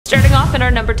Starting off in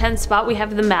our number 10 spot, we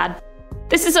have the Mad.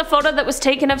 This is a photo that was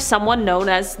taken of someone known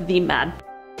as the Mad.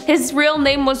 His real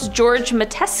name was George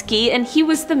Metesky, and he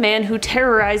was the man who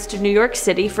terrorized New York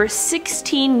City for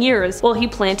 16 years while he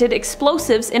planted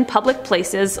explosives in public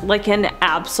places like an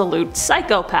absolute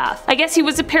psychopath. I guess he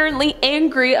was apparently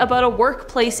angry about a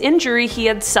workplace injury he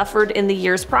had suffered in the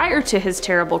years prior to his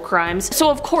terrible crimes, so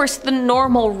of course the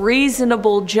normal,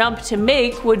 reasonable jump to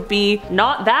make would be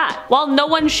not that. While no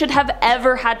one should have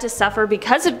ever had to suffer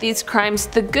because of these crimes,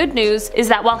 the good news is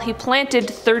that while he planted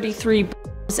 33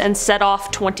 and set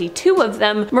off 22 of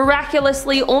them,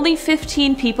 miraculously only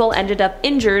 15 people ended up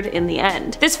injured in the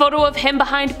end. This photo of him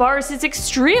behind bars is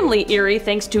extremely eerie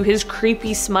thanks to his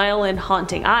creepy smile and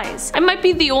haunting eyes. I might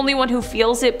be the only one who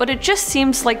feels it, but it just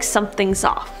seems like something's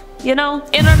off. You know?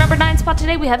 In our number 9 spot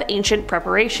today, we have ancient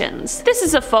preparations. This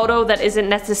is a photo that isn't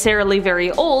necessarily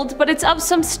very old, but it's of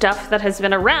some stuff that has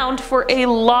been around for a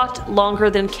lot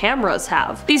longer than cameras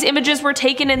have. These images were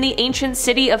taken in the ancient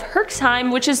city of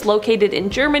Herxheim, which is located in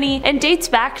Germany and dates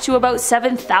back to about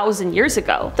 7,000 years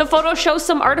ago. The photo shows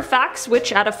some artifacts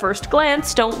which at a first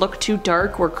glance don't look too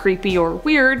dark or creepy or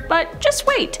weird, but just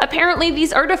wait. Apparently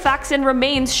these artifacts and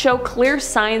remains show clear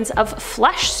signs of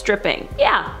flesh stripping.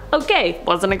 Yeah, okay,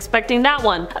 wasn't expecting that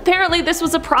one. Apparently this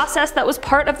was a process that was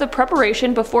part of the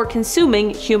preparation before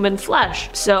consuming human flesh.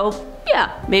 So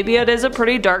yeah, maybe it is a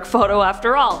pretty dark photo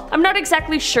after all. I'm not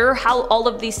exactly sure how all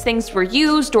of these things were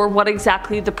used or what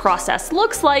exactly the process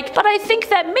looks like, but I think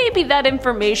that maybe that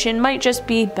information might just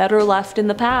be better left in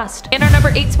the past. In our number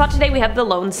 8 spot today, we have the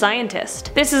lone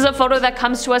scientist. This is a photo that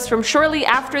comes to us from shortly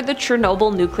after the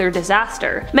Chernobyl nuclear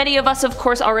disaster. Many of us of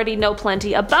course already know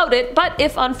plenty about it, but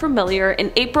if unfamiliar,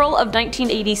 in April of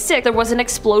 1986 there was an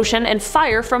explosion and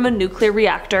fire from a nuclear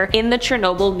reactor in the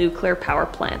Chernobyl nuclear power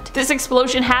plant. This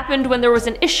explosion happened when there was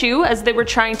an issue as they were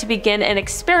trying to begin an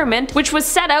experiment which was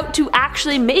set out to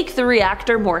actually make the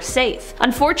reactor more safe.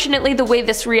 Unfortunately, the way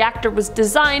this reactor was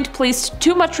designed placed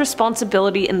too much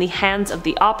responsibility in the hands of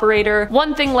the operator.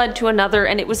 One thing led to another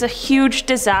and it was a huge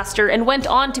disaster and went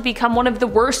on to become one of the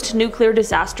worst nuclear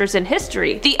disasters in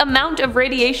history. The amount of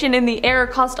radiation in the air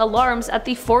caused alarms at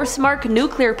the Forsmark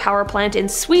nuclear power plant in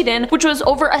Sweden, which was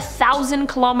over 1,000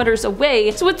 kilometers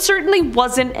away, so it certainly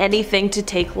wasn't anything to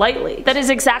take lightly. That is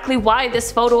exactly why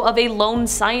this photo of a lone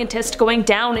scientist going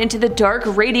down into the dark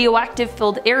radioactive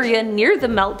filled area near the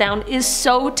meltdown is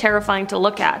so terrifying to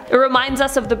look at. It reminds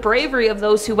us of the bravery of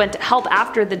those who went to help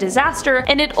after the disaster,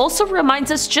 and it also reminds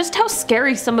us just how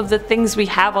scary some of the things we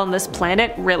have on this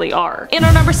planet really are. In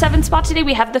our number 7 spot today,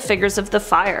 we have the figures of the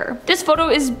fire. This photo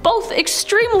is both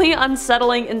extremely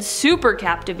unsettling and super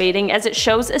captivating as it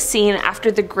shows a scene after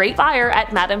the Great Fire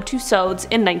at Madame Tussauds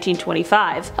in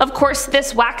 1925. Of course,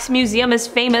 this wax museum is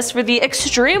famous for the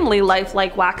extremely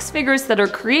lifelike wax figures that are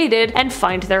created and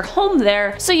find their home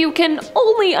there, so you can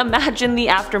only imagine the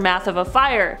aftermath of a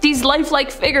fire. These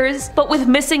lifelike figures, but with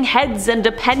missing heads and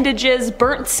appendages,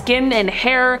 burnt skin and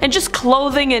hair, and just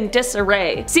clothing in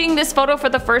disarray. Seeing this photo for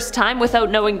the first time without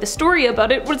knowing the story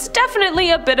about it was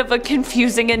definitely a bit of a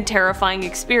confusing and terrifying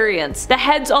experience. The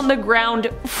heads on the ground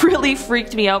really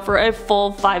freaked me out for a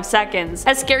full 5 seconds.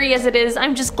 As scary as it is,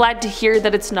 I'm just glad to hear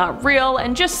that it's not real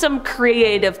and just some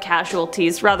creative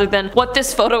casualties rather than what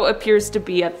this photo appears to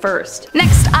be at first.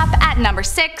 Next up at number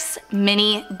 6,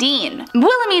 Minnie Dean.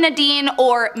 Wilhelmina Dean,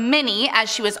 or Minnie as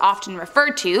she was often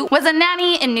referred to, was a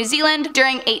nanny in New Zealand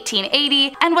during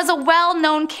 1880 and was a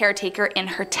well-known caretaker in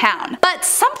her town. But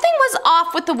something was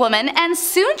off with the woman and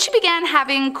soon she began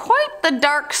having quite the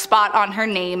dark spot on her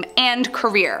name and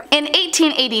career. In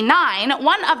 1889,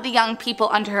 one of the young people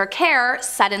under her care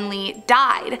suddenly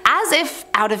died, as if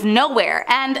out of nowhere,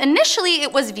 and initially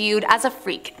it was viewed as a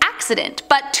freak accident,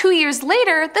 but 2 years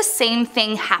later the same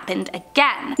thing happened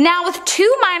again. Now with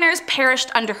 2 minors perished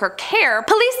under her care,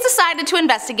 police decided to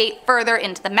investigate further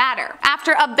into the matter.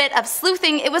 After a bit of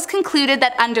sleuthing, it was concluded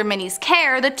that under Minnie's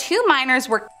care, the 2 minors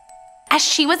were as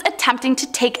she was attempting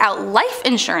to take out life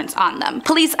insurance on them.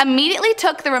 Police immediately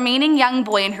took the remaining young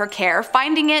boy in her care,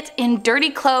 finding it in dirty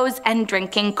clothes and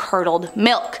drinking curdled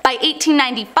milk. By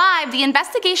 1895, the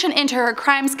investigation into her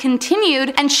crimes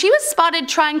continued and she was spotted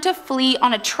trying to flee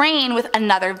on a train with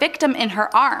another victim in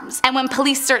her arms. And when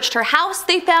police searched her house,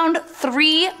 they found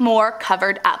 3 more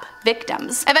covered up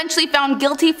victims. Eventually found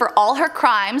guilty for all her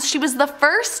crimes, she was the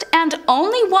first and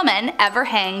only woman ever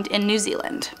hanged in New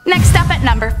Zealand. Next up at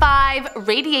number 5,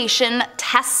 radiation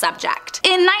test subject.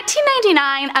 In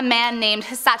 1999, a man named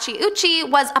Hisashi Uchi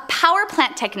was a power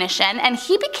plant technician and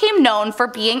he became known for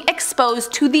being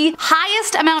exposed to the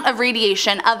highest amount of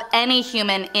radiation of any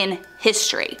human in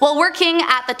history. While working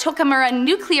at the Tokamura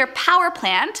nuclear power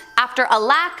plant, after a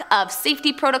lack of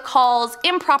safety protocols,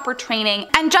 improper training,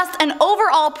 and just an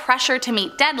overall pressure to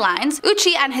meet deadlines,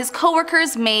 Uchi and his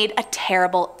coworkers made a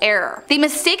terrible error. They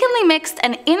mistakenly mixed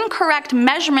an incorrect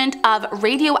measurement of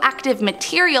radioactive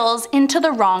materials into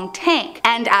the wrong tank,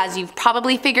 and as you've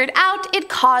probably figured out, it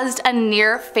caused a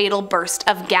near fatal burst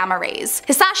of gamma rays.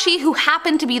 Hisashi, who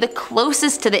happened to be the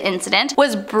closest to the incident,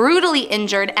 was brutally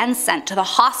injured and sent to the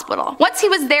hospital. Once he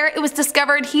was there, it was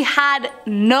discovered he had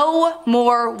no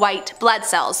more white blood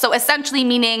cells, so essentially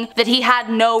meaning that he had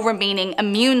no remaining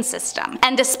immune system.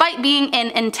 And despite being in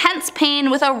intense pain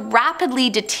with a rapidly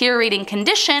deteriorating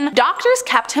condition, doctors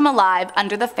kept him alive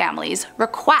under the family's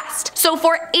request. So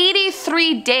for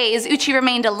 83 days, Uchi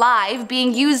remained alive,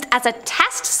 being used as a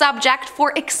test subject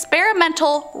for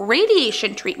experimental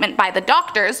radiation treatment by the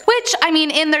doctors, which, I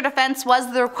mean, in their defense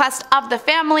was the request of the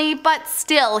family, but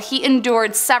still, he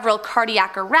endured several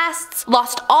cardiac arrests,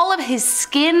 lost all of his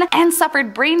skin, and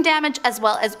suffered brain damage as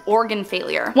well as organ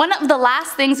failure. One of the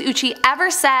last things Uchi ever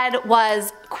said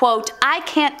was, quote, "I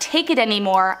can't take it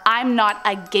anymore, I'm not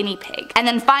a guinea pig." And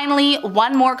then finally,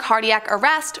 one more cardiac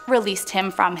arrest released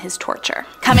him from his torture.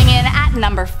 Coming in at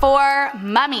number 4,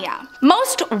 Mumia.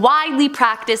 Most widely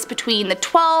practiced between the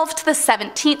 12th to the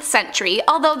 17th century,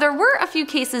 although there were a few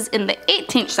cases in the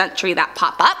 18th century that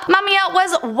pop up, Mumia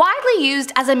was widely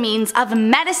used as a means of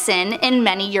medicine in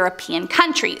many European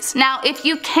countries. Now, if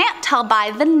you can't tell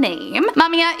by the name,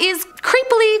 Mumia is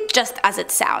creepily just as it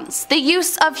sounds, the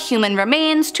use of human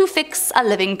remains to fix a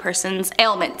living person's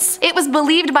ailments. It was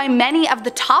believed by many of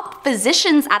the top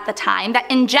physicians at the time that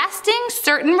ingesting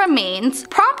certain remains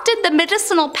prompted the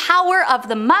medicinal power of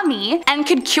the mummy and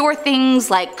could cure things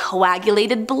like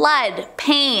coagulated blood,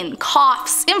 pain,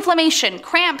 coughs, inflammation,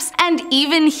 cramps, and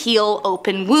even heal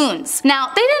open wounds.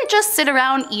 Now, they didn't just sit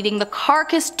around eating the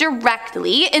carcass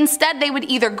directly, instead they would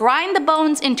either grind the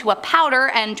bones into a powder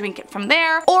and drink it from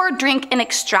there, or drink an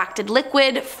extracted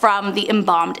liquid from the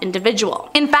embalmed individual.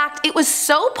 In fact, it was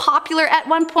so popular at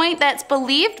one point that it's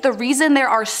believed the reason there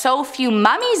are so few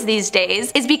mummies these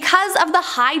days is because of the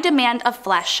high demand of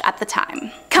flesh at the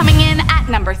time. Coming in at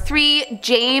number 3,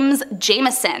 James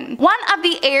Jameson. One of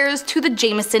the heirs to the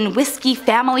Jameson whiskey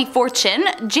family fortune,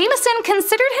 Jameson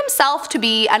considered himself to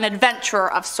be an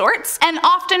adventurer of sorts and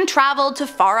often traveled to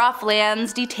far-off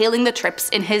lands, detailing the trips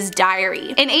in his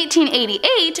diary. In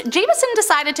 1888, Jameson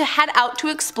decided to head out to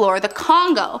explore the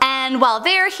Congo, and while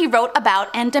there he wrote about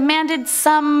and demanded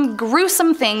some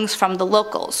gruesome things from the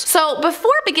locals. So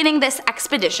before beginning this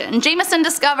expedition, Jameson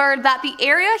discovered that the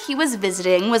area he was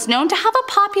visiting was known to have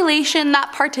a population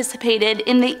that participated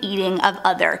in the eating of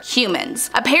other humans.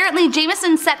 Apparently,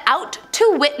 Jameson set out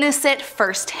to witness it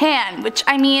firsthand, which,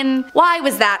 I mean, why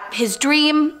was that his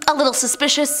dream? A little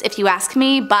suspicious if you ask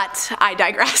me, but I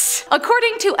digress.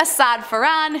 According to Asad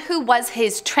Farhan, who was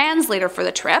his translator for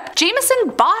the trip,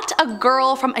 Jameson bought a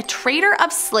girl from a trader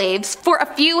of slaves for a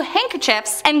few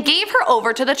handkerchiefs and gave her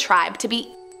over to the tribe to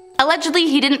be. Allegedly,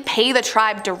 he didn't pay the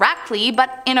tribe directly,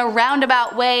 but in a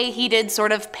roundabout way, he did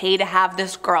sort of pay to have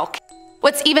this girl.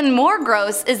 What's even more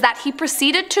gross is that he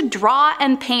proceeded to draw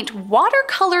and paint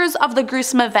watercolors of the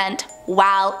gruesome event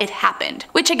while it happened,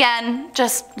 which again,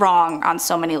 just wrong on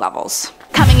so many levels.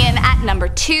 Coming in at number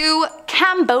 2,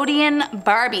 Cambodian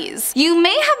Barbies. You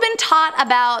may have been taught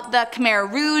about the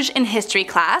Khmer Rouge in history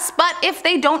class, but if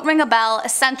they don't ring a bell,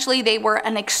 essentially they were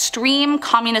an extreme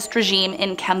communist regime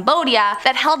in Cambodia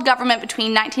that held government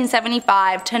between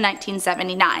 1975 to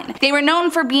 1979. They were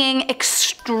known for being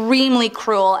extremely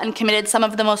cruel and committed some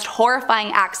of the most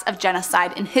horrifying acts of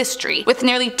genocide in history, with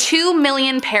nearly 2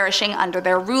 million perishing under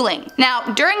their ruling.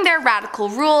 Now, during their radical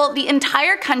rule, the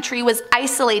entire country was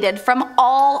isolated from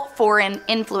all foreign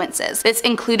influences. This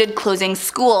included closing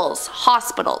schools,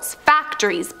 hospitals,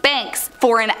 factories, banks,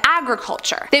 foreign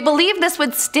agriculture. They believed this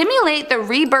would stimulate the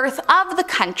rebirth of the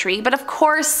country, but of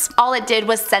course, all it did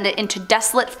was send it into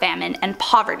desolate famine and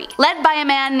poverty. Led by a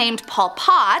man named Pol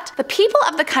Pot, the people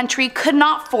of the country could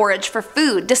not forage for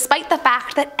food, despite the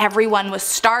fact that everyone was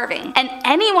starving, and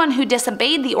anyone who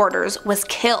disobeyed the orders was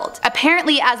killed.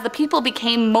 Apparently, as the people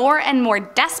became more and more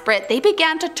desperate, they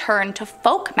began to turn to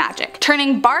folk magic,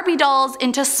 turning Barbie dolls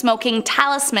into smoking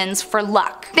talismans for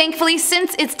luck. Thankfully,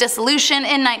 since its dissolution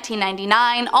in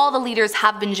 1999, all the leaders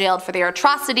have been jailed for their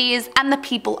atrocities, and the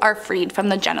people are freed from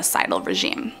the genocidal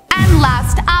regime. And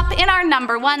last up, up in our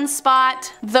number 1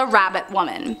 spot, the Rabbit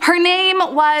Woman. Her name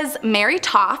was Mary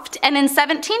Toft, and in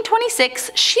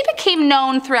 1726 she became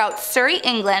known throughout Surrey,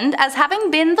 England as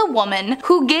having been the woman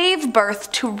who gave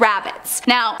birth to rabbits.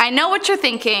 Now, I know what you're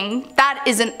thinking, that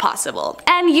isn't possible.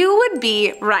 And you would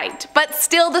be right, but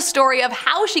still the story of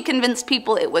how she convinced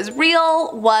people it was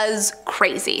real was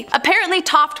crazy. Apparently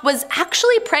Toft was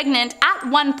actually pregnant at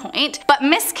one point, but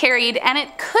miscarried, and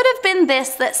it could have been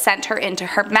this that sent her into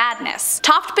her madness.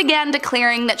 Toft began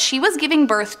declaring that she was giving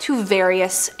birth to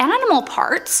various animal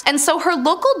parts, and so her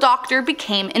local doctor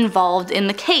became involved in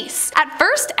the case. At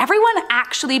first, everyone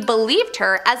actually believed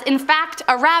her, as in fact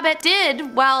a rabbit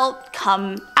did, well,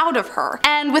 come out of her.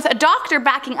 And with a doctor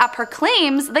backing up her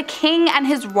claims, the king and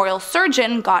his royal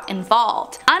surgeon got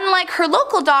involved. Unlike her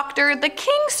local doctor, the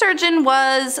king's surgeon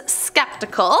was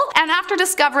skeptical, and after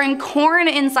discovering corn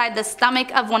inside the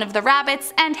stomach of one of the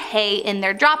rabbits and hay in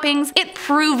their droppings, it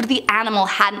proved the animal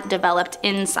hadn't developed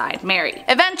inside Mary.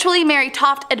 Eventually, Mary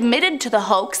Toft admitted to the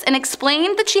hoax and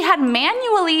explained that she had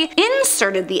manually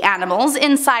inserted the animals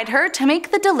inside her to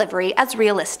make the delivery as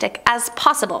realistic as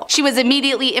possible. She was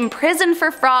immediately imprisoned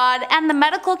for fraud, and the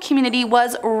medical community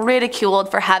was ridiculed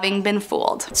for having been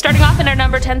fooled. Starting off in our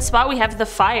number 10 spot, we have The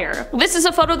Fire. This is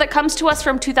a photo that comes to us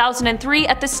from 2003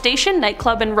 at the Station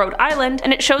nightclub in Rhode Island,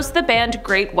 and it shows the band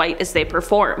Great White as they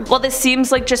perform. While this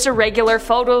seems like just a regular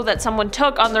photo that someone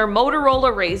took on their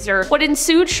Motorola Razr, what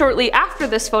ensued shortly after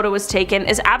this photo was taken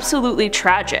is absolutely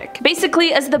tragic.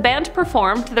 Basically, as the band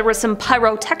performed, there were some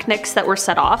pyrotechnics that were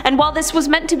set off, and while this was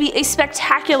meant to be a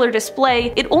spectacular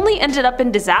display, it only ended up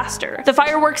in disaster. The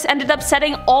fireworks ended up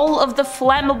setting all of the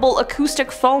flammable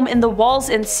acoustic foam in the walls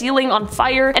and ceiling on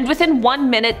fire, and within 1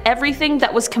 minute, everything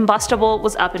that was combustible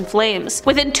was up in flames.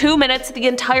 Within 2 minutes, the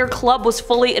entire club was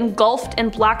fully engulfed in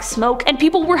black smoke, and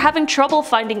people were having trouble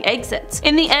finding exits.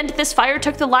 In the end, this fire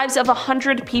took the lives of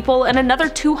 100 people, and another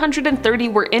 230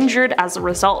 were injured as a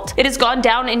result. It has gone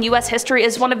down in US history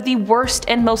as one of the worst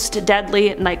and most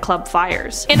deadly nightclub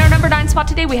fires. In our number 9 spot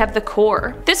today, we have The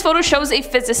Core. This photo shows a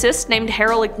physicist named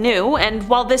Harold New, and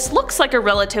while this looks like a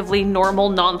relatively normal,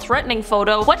 non-threatening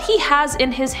photo, what he has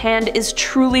in his hand is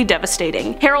truly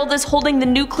devastating. Harold is holding the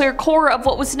nuclear core of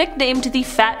what was nicknamed the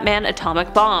Fat Man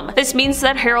atomic bomb. This means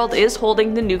that Harold is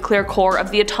holding the nuclear core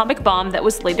of the atomic bomb that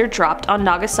was later dropped on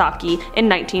Nagasaki in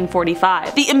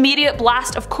 1945. The immediate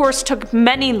blast of course took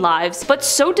many lives, but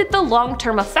so did the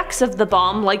long-term effects of the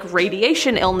bomb, like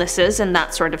radiation illnesses and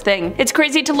that sort of thing. It's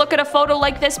crazy to look at a photo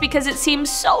like this because it seems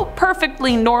so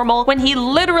perfectly normal when he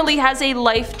literally has a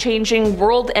life-changing,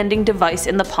 world-ending device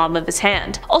in the palm of his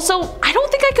hand. Also, I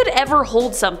don't think I could ever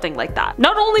hold something like that.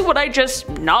 Not only would I just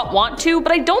not want to,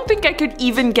 but I don't think I could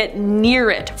even get near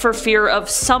it for fear of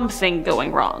something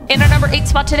going wrong. In our number 8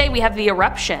 spot today, we have The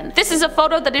Eruption. This is a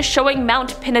photo that is showing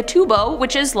Mount Pinatubo,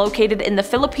 which is located in the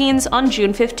Philippines on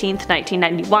June 15th,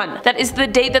 1991. That is the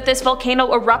day that this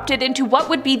volcano erupted into what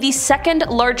would be the second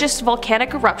largest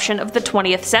volcanic eruption of the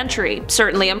 20th century.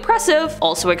 Certainly impressive,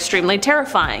 also extremely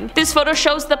terrifying. This photo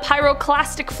shows the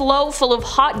pyroclastic flow full of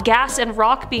hot gas and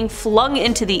rock being flung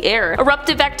into the air.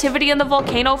 Eruptive activity in the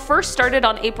volcano first started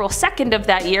on April 2nd of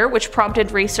that year, which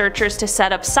prompted researchers to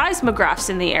set up seismographs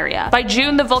in the area. By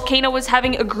June, the volcano was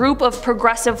having a group of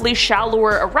progressively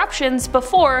shallower eruptions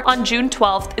before, on June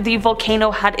 12th, the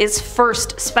volcano had its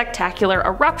first spectacular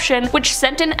eruption, which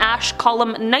sent an ash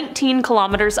column 19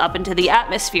 kilometers up into the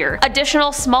atmosphere.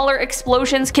 Additional smaller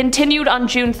explosions continued on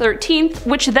June 13th,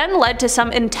 which then led to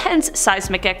some intense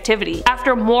seismic activity.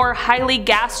 After more highly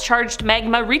gas-charged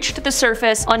magma reached the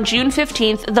surface, on June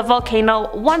 15th, the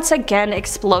volcano once again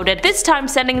exploded, this time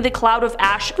sending the cloud of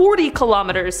ash 40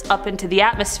 kilometers up into the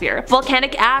atmosphere.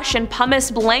 Volcanic ash and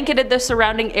pumice blanketed the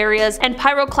surrounding areas, and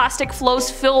pyroclastic flows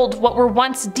filled what were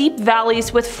once deep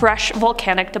valleys with fresh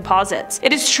volcanic deposits.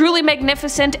 It is truly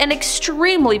magnificent and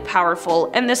extremely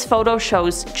powerful, and this photo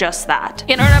shows just that.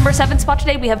 In our number 7 spot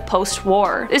today, we have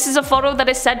Post-War. This is a photo that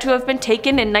is said to have been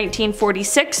taken in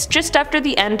 1946, just after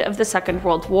the end of the Second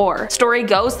World War. Story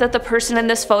goes that the person in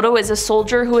this photo is a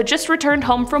soldier who had just returned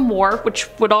home from war, which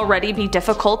would already be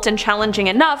difficult and challenging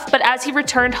enough, but as he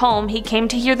returned home, he came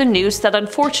to hear the news that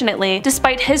unfortunately,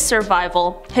 despite his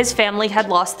survival, his family had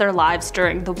lost their lives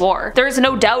during the war. There is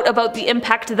no doubt about the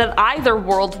impact that either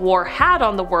world war had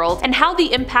on the world, and how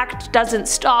the impact doesn't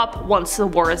stop once the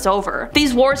war is over.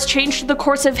 These wars changed the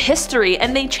course of history,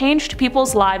 and they changed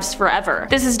people's lives forever.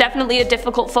 This is definitely a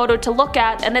difficult photo to look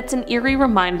at, and it's an eerie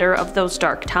reminder of those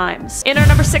dark times. In our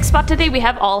number 6 spot today, we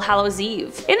have All Hallows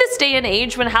Eve. In this day and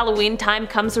age, when Halloween time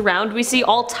comes around, we see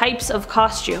all types of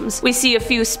costumes. We see a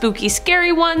few spooky,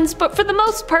 scary ones, but for the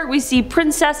most part we see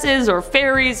princesses or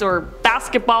fairies or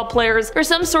basketball players or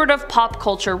some sort of pop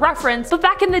culture reference, but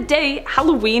back in the day,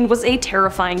 Halloween was a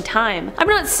terrifying time. I'm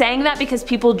not saying that because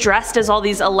people dressed as all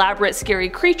these elaborate scary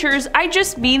creatures, I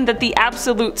just mean that the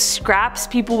absolute scraps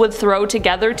people would throw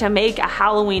together to make a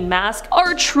Halloween mask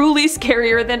are truly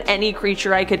scarier than any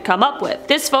creature I could come up with.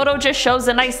 This photo just shows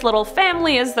a nice little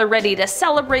family as they're ready to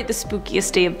celebrate the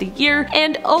spookiest day of the year,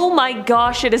 and oh my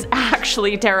gosh, it is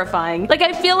actually terrifying. Like,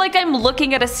 I feel like I'm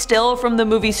looking at a still from the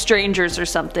movie Strangers or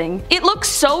something. It looks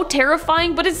so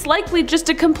terrifying, but it's likely just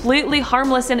a completely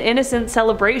harmless and innocent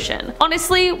celebration.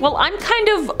 Honestly, while I'm kind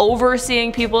of over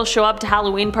seeing people show up to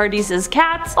Halloween parties as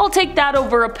cats, I'll take that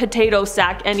over a potato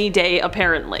sack any day,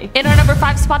 apparently. In our number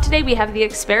 5 spot today, we have The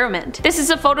Experiment. This is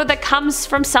a photo that comes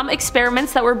from some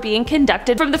experiments that were being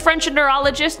conducted from the French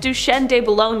neurologist Duchenne de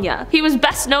Boulogne. He was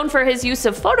best known for his use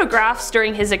of photographs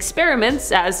during his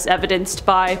experiments, as evidenced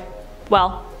by,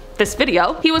 well, this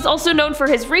video. He was also known for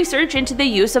his research into the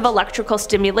use of electrical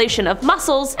stimulation of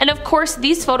muscles, and of course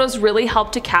these photos really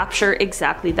helped to capture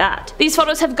exactly that. These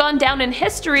photos have gone down in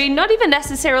history not even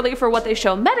necessarily for what they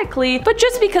show medically, but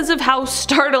just because of how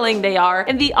startling they are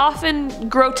and the often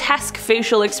grotesque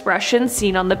facial expressions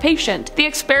seen on the patient. The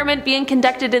experiment being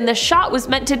conducted in this shot was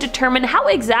meant to determine how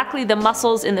exactly the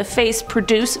muscles in the face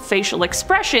produce facial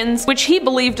expressions, which he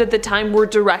believed at the time were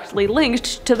directly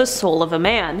linked to the soul of a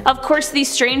man. Of course,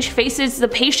 these strange faces the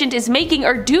patient is making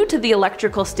are due to the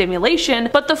electrical stimulation,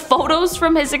 but the photos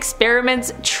from his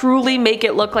experiments truly make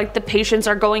it look like the patients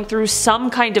are going through some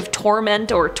kind of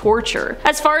torment or torture.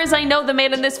 As far as I know, the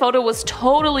man in this photo was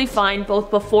totally fine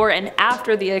both before and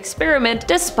after the experiment,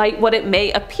 despite what it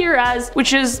may appear as,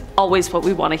 which is always what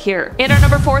we want to hear. In our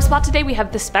number 4 spot today, we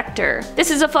have The Spectre.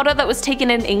 This is a photo that was taken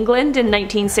in England in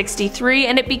 1963,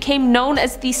 and it became known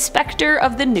as the Spectre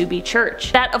of the Newby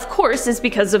Church. That, of course, is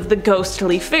because of the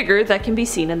ghostly figure that can be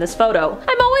seen in this photo.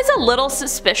 I'm always a little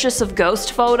suspicious of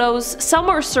ghost photos. Some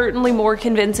are certainly more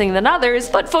convincing than others,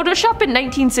 but Photoshop in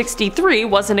 1963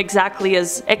 wasn't exactly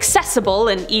as accessible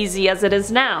and easy as it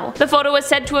is now. The photo is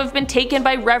said to have been taken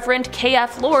by Reverend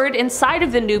K.F. Lord inside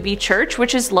of the Newby Church,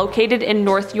 which is located in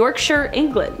North Yorkshire,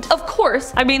 England. Of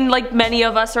course, I mean, like many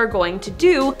of us are going to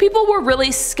do, people were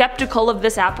really skeptical of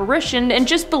this apparition and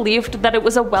just believed that it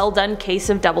was a well done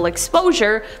case of double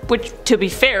exposure, which, to be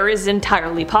fair, is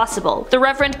entirely possible. The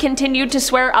Reverend continued to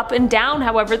swear up and down,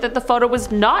 however, that the photo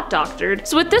was not doctored,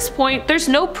 so at this point there's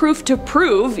no proof to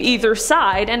prove either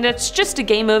side, and it's just a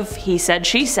game of he said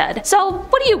she said. So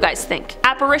what do you guys think?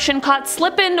 Apparition caught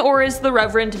slippin', or is the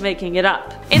Reverend making it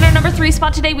up? In our number 3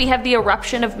 spot today, we have the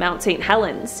eruption of Mount St.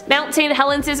 Helens. Mount St.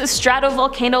 Helens is a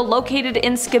stratovolcano located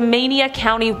in Skamania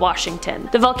County, Washington.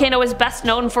 The volcano is best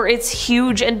known for its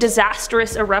huge and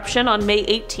disastrous eruption on May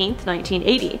 18,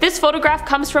 1980. This photograph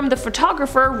comes from the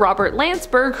photographer Robert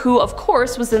Landsberg, who of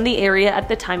course was in the area at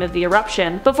the time of the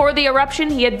eruption. Before the eruption,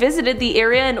 he had visited the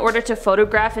area in order to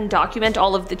photograph and document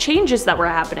all of the changes that were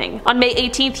happening. On May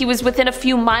 18th, he was within a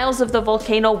few miles of the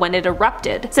volcano when it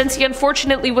erupted. Since he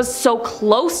unfortunately was so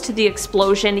close to the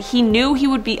explosion, he knew he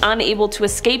would be unable to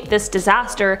escape this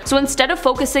disaster, so instead of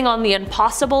focusing on the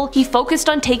impossible, he focused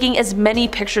on taking as many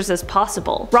pictures as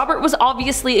possible. Robert was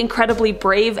obviously incredibly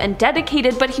brave and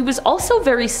dedicated, but he was also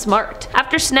very smart.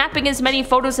 After snapping as many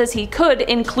photos as he could,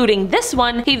 including this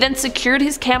one, he then secured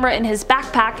his camera in his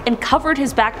backpack and covered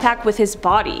his backpack with his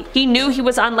body. He knew he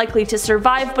was unlikely to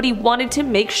survive, but he wanted to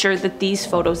make sure that these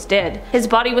photos did. His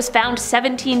body was found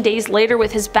 17 days later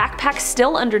with his backpack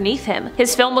still underneath him.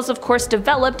 His film was of course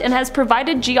developed and has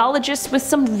provided geologists with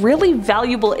some really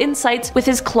valuable insights with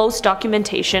his close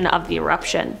documentation of the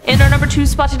eruption. In our number 2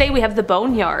 spot today, we have the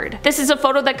Boneyard. This is a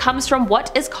photo that comes from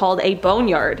what is called a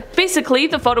boneyard. Basically,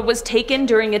 the photo was taken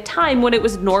during a time when it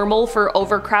was normal for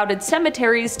overcrowded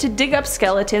cemeteries to dig up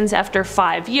skeletons after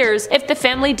 5 years if the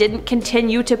family didn't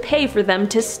continue to pay for them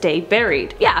to stay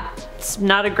buried. Yeah, it's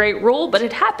not a great rule, but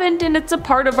it happened and it's a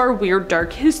part of our weird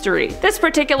dark history. This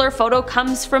particular photo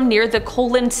comes from near the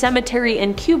Colon Cemetery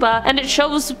in Cuba, and it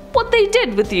shows what they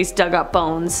did with these dug up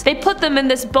bones. They put them in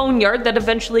this boneyard that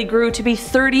eventually grew to be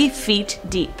 30 feet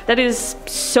deep. That is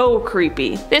so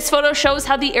creepy. This photo shows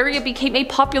how the area became a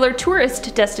popular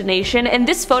tourist destination, and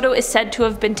this photo is said to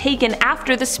have been taken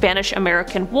after the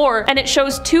Spanish-American War, and it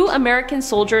shows 2 American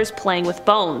soldiers playing with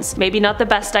bones. Maybe not the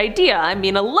best idea. I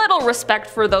mean, a little respect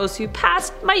for those who storied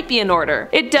past might be in order.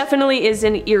 It definitely is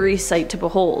an eerie sight to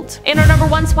behold. In our number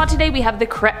 1 spot today we have the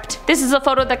crypt. This is a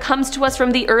photo that comes to us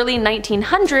from the early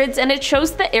 1900s, and it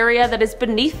shows the area that is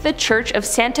beneath the Church of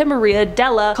Santa Maria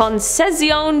della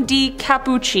Concezione di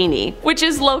Cappuccini, which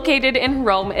is located in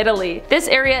Rome, Italy. This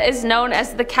area is known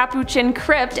as the Capuchin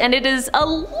Crypt, and it is a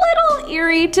little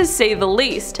eerie to say the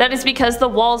least. That is because the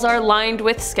walls are lined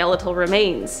with skeletal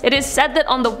remains. It is said that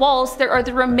on the walls there are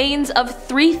the remains of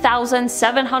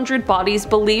 3,700 bodies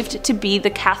believed to be the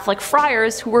Catholic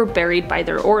friars who were buried by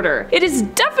their order. It is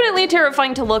definitely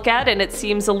terrifying to look at, and it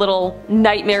seems a little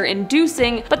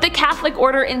nightmare-inducing, but the Catholic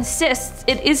order insists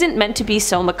it isn't meant to be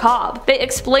so macabre. They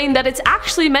explain that it's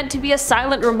actually meant to be a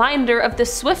silent reminder of the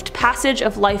swift passage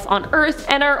of life on Earth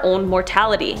and our own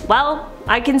mortality. Well,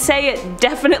 I can say it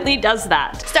definitely does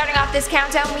that. Starting off this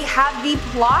countdown, we have the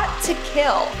plot to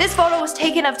kill. This photo was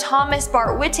taken of Thomas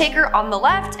Bart Whittaker on the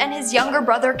left and his younger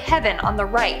brother Kevin on the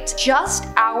right, just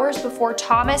hours before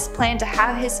Thomas planned to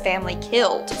have his family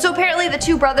killed. So apparently the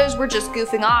two brothers were just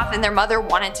goofing off and their mother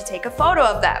wanted to take a photo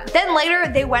of them. Then later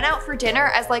they went out for dinner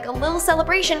as like a little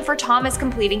celebration for Thomas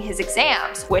completing his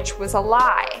exams, which was a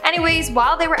lie. Anyways,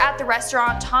 while they were at the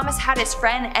restaurant, Thomas had his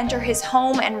friend enter his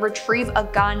home and retrieve a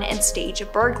gun and stage a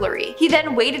burglary. He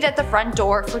then waited at the front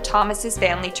door for Thomas's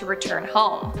family to return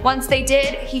home. Once they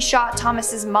did, he shot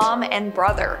Thomas's mom and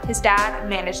brother. His dad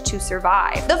managed to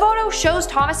survive. The photo shows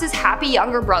Thomas's happy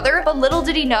younger brother, but little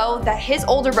did he know that his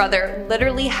older brother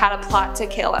literally had a plot to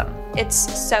kill him.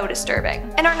 It's so disturbing.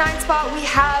 In our 9th spot, we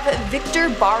have Victor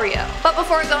Barrio. But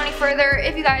before we go any further,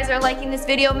 if you guys are liking this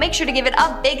video, make sure to give it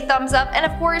a big thumbs up and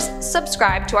of course,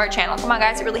 subscribe to our channel. Come on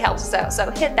guys, it really helps us out, so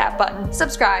hit that button,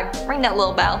 subscribe, ring that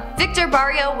little bell. Victor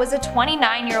Barrio was a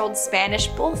 29-year-old Spanish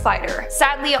bullfighter.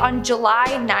 Sadly, on July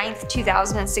 9th,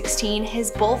 2016,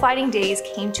 his bullfighting days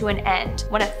came to an end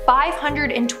when a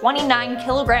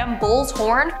 529-kilogram bull's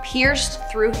horn pierced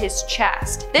through his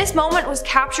chest. This moment was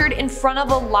captured in front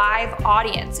of a live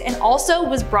audience and also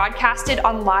was broadcasted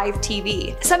on live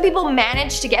TV. Some people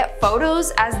managed to get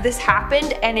photos as this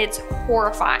happened, and it's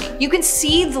horrifying. You can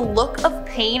see the look of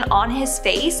pain on his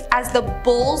face as the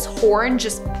bull's horn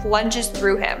just plunges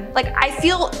through him. Like, I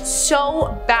feel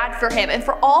so bad for him and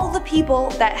for all the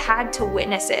people that had to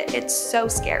witness it. It's so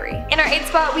scary. In our 8th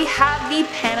spot, we have the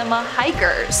Panama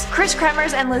hikers. Chris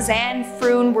Kremers and Lizanne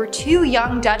Froon were two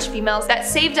young Dutch females that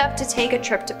saved up to take a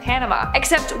trip to Panama.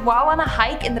 Except while on a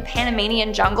hike in the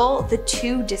Panamanian jungle, the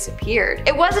two disappeared.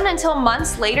 It wasn't until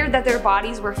months later that their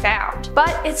bodies were found,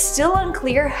 but it's still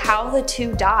unclear how the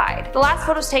two died. The last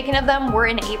photos taken of them were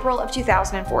in April of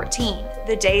 2014,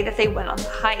 the day that they went on the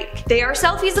hike. They are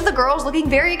selfies of the girls looking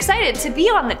very excited to be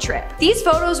on the trip. These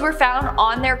photos were found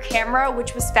on their camera,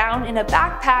 which was found in a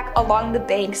backpack along the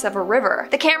banks of a river.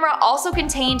 The camera also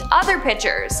contained other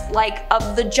pictures, like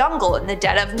of the jungle in the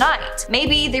dead of night.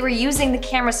 Maybe they were using the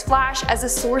camera's flash as a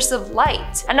source of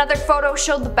light. Another photo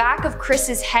showed the back of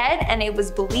Chris's head and it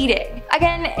was bleeding.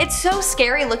 Again, it's so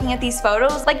scary looking at these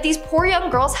photos. Like, these poor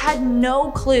young girls had no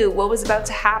clue what was about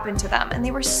to happen to them and they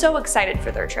were so excited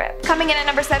for their trip. Coming in at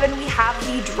number 7, we have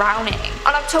the drowning.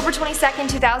 On October 22nd,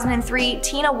 2003,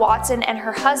 Tina Watson and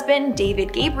her husband,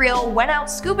 David Gabriel, went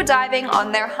out scuba diving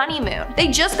on their honeymoon. They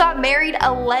just got married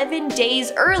 11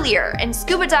 days earlier, and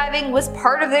scuba diving was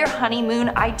part of their honeymoon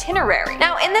itinerary.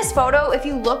 Now, in this photo, if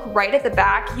you look right at the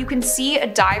back, you can see a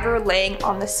diver laying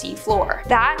on the seafloor.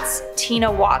 That's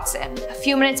Tina Watson. A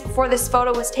few minutes before this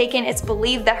photo was taken, it's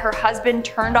believed that her husband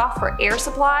turned off her air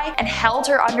supply and held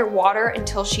her underwater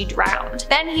until she drowned.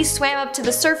 Then he swam up to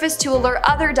the surface to alert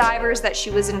other divers that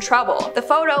she was in trouble. The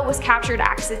photo was captured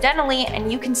accidentally,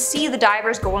 and you can see the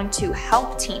divers going to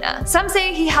help Tina. Some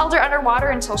say he held her underwater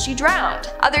until she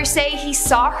drowned. Others say he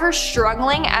saw her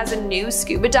struggling as a new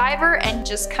scuba diver and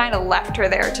just kind of left her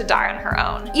there to die on her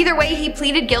own. Either way, he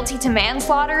pleaded guilty to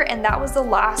manslaughter, and that was the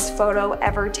last photo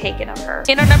ever taken of her.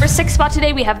 In our number 6 spot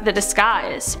today, we have the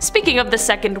disguise. Speaking of the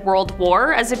Second World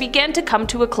War, as it began to come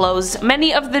to a close,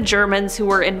 many of the Germans who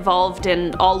were involved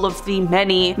in all of the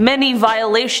many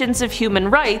violations of human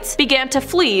rights began to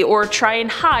flee or try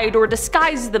and hide or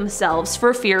disguise themselves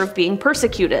for fear of being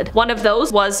persecuted. One of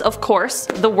those was, of course,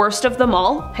 the worst of them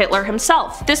all, Hitler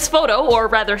himself. This photo, or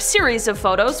rather series of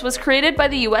photos, was created by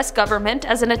the US government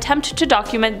as an attempt to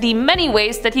document the many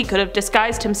ways that he could have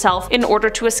disguised himself in order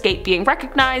to escape being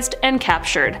recognized and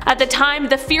captured. At the time,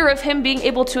 the fear of him being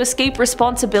able to escape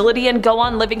responsibility and go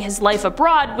on living his life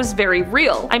abroad was very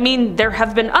real. I mean, there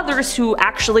have been others who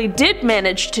actually did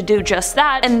manage to do just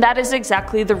that, and that is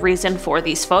exactly the reason for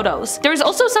these photos. There's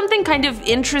also something kind of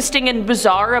interesting and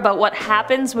bizarre about what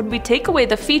happens when we take away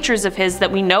the features of his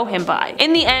that we know him by.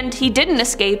 In the end, he didn't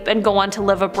escape and go on to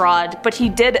live abroad, but he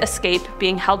did escape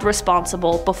being held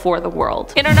responsible before the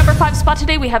world. In our number 5 spot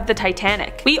today, we have the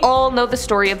Titanic. We all know the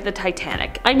story of the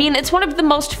Titanic. I mean, it's one of the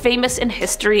most famous in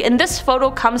history, and this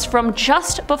photo comes from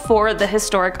just before the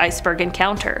historic iceberg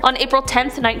encounter. On April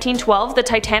 10th, 1912, the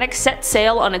Titanic set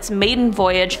sail on its maiden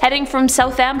voyage, heading from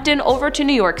Southampton over to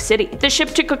New York City. The ship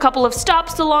took a couple of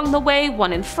stops along the way,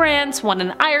 one in France, one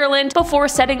in Ireland, before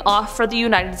setting off for the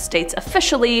United States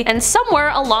officially, and somewhere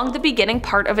along the beginning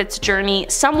part of its journey,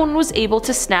 someone was able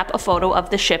to snap a photo of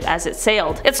the ship as it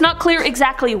sailed. It's not clear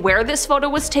exactly where this photo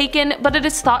was taken, but it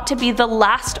is thought to be the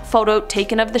last photo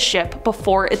taken of the ship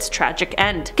before its tragic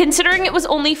end. Considering it was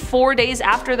only 4 days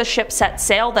after the ship set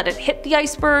sail that it hit the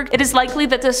iceberg, it is likely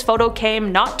that this photo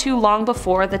came not too long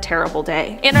before the terrible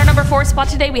day. In our number 4 spot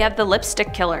today, we have the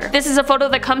lipstick killer. This is a photo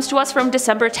that comes to us from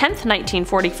December 10th,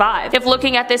 1945. If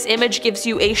looking at this image gives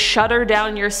you a shudder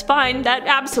down your spine, that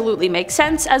absolutely makes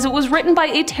sense, as it was written by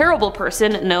a terrible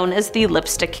person known as the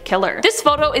lipstick killer. This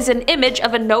photo is an image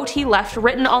of a note he left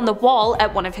written on the wall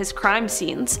at one of his crime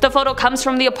scenes. The photo comes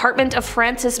from the apartment of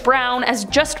Frances Brown, as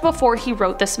just before he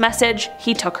wrote this message,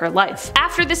 he took her life.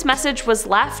 After this message was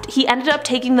left, he ended up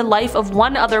taking the life of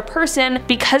one other person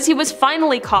because he was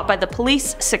finally caught by the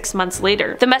police 6 months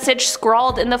later. The message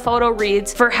scrawled in the photo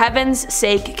reads, "For heaven's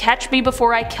sake, catch me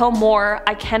before I kill more,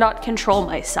 I cannot control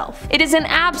myself." It is an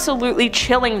absolutely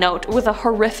chilling note with a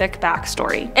horrific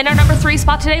backstory. In our number 3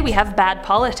 spot today, we have bad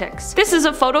politics. This is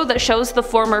a photo that shows the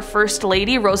former First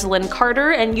Lady Rosalynn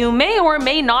Carter, and you may or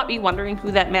may not be wondering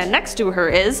who that man next to her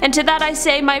is, and to that I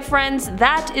say, my friends,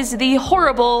 that is the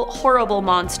horrible, horrible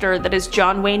monster that is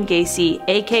John Wayne Gacy,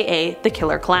 aka the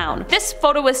Killer Clown. This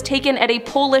photo was taken at a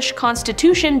Polish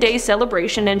Constitution Day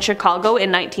celebration in Chicago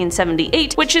in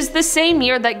 1978, which is the same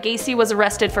year that Gacy was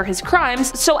arrested for his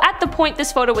crimes, so at the point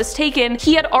this photo was taken,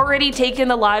 he had already taken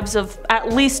the lives of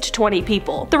at least 20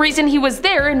 people. The reason he was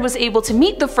there and was able to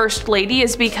meet the First Lady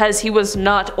is because he was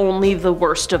not only the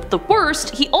worst of the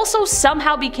worst, he also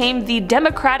somehow became the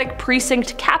Democratic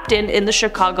precinct captain in the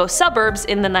Chicago suburbs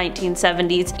in the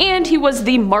 1970s, and he was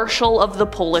the marshal of the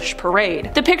Polish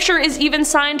parade. The picture is even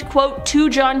signed, quote, "To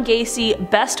John Gacy,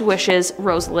 best wishes,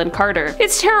 Rosalynn Carter."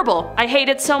 It's terrible. I hate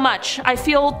it so much. I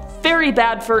feel very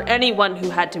bad for anyone who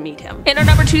had to meet him. In our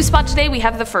number 2 spot today, we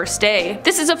have the first day.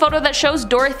 This is a photo that shows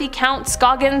Dorothy Count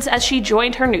Scoggins as she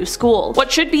joined her new school.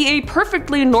 What should be a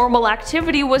perfectly normal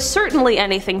activity was certainly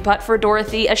anything but for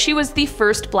Dorothy, as she was the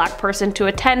first black person to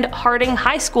attend Harding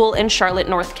High School in Charlotte,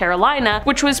 North Carolina,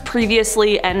 which was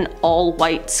previously an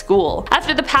all-white school.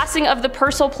 After the passing of the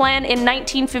Purcell Plan in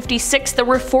 1956, there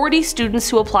were 40 students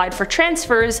who applied for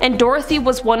transfers, and Dorothy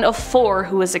was one of 4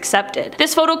 who was accepted.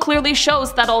 This photo clearly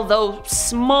shows that although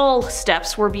small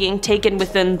steps were being taken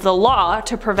within the law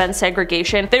to prevent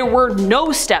segregation, there were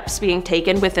no steps being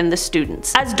taken within the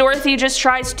students. As Dorothy just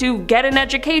tries to get an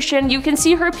education, you can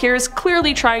see her peers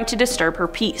clearly trying to disturb her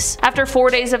peace. After 4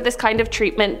 days of this kind of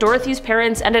treatment, Dorothy's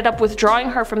parents ended up withdrawing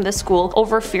her from the school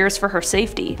over fears for her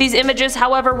safety. These images,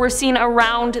 however, were seen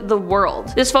around the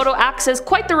world. This photo acts as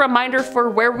quite the reminder for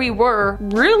where we were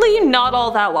really not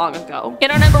all that long ago.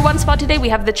 In our number 1 spot today, we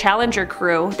have the Challenger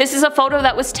crew. This is a photo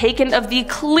that was taken of the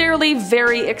clearly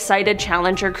very excited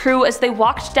Challenger crew as they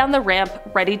walked down the ramp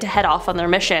ready to head off on their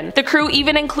mission. The crew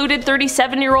even included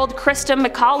 37-year-old Krista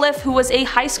McAuliffe, who was a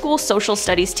high school social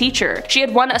studies teacher. She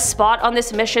had won a spot on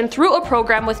this mission through a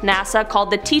program with NASA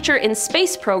called the Teacher in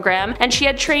Space program, and she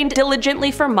had trained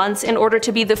diligently for months in order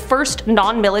to be the first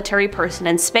non-military person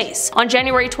in space. On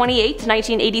January 28,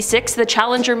 1986, the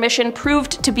Challenger mission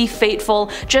proved to be fateful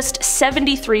just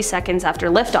 73 seconds after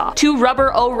liftoff. 2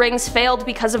 rubber O-rings failed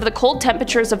because of the cold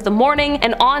temperatures of the morning,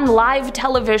 and on live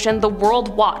television the world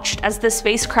watched as the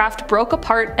spacecraft broke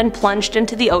apart and plunged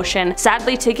into the ocean,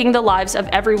 sadly taking the lives of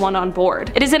everyone on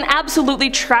board. It is an absolutely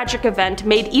tragic event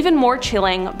made even more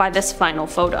chilling by this final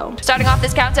photo. Starting off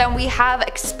this countdown, we have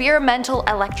experimental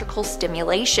electrical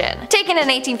stimulation. Taken in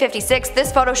 1856,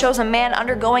 this photo shows a man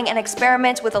undergoing an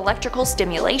experiment with electrical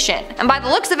stimulation, and by the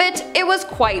looks of it, it was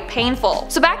quite painful.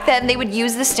 So back then, they would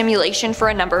use the stimulation for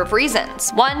a number of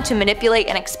reasons. 1, to manipulate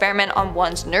and experiment on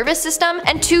one's nervous system,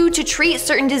 and 2, to treat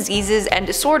certain diseases and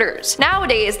disorders.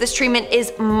 Nowadays, this treatment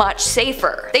is much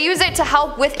safer. They use it to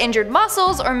help with injured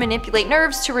muscles or manipulate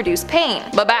nerves to reduce pain.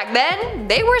 But back then,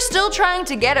 they were still trying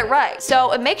to get it right.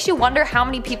 So it makes you wonder how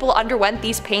many people underwent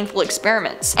these painful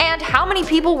experiments. And how many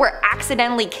people were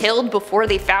accidentally killed before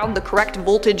they found the correct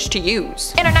voltage to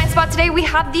use? In our 9th spot today we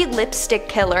have the lipstick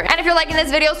killer. And if you're liking this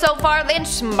video so far, then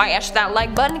smash that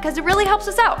like button because it really helps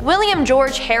us out. William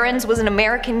George Herons was an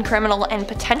American criminal and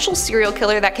potential serial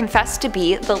killer that confessed to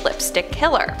be the lipstick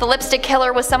killer. The lipstick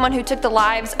killer was someone who took the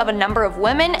lives of a number of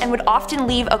women and would often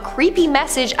leave a creepy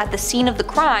message at the scene of the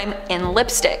crime in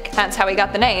lipstick. That's how he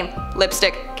got the name,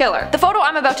 Lipstick Killer. The photo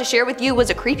I'm about to share with you was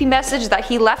a creepy message that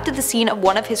he left at the scene of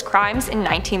one of his crimes in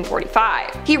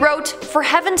 1945. He wrote, "For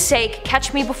heaven's sake,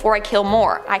 catch me before I kill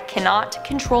more. I cannot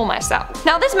control myself."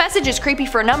 Now this message is creepy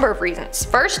for a number of reasons.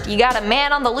 First, you got a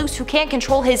man on the loose who can't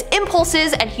control his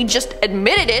impulses and he just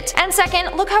admitted it. And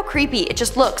second, look how creepy it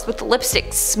just looks with the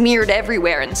lipstick smeared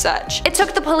everywhere and such. It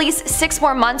took the police 6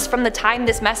 more months from the time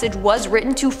this message was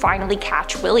written to finally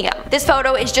catch William. This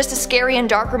photo is just a scary and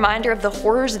dark reminder of the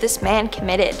horrors this man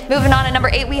committed. Moving on to number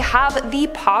 8 we have the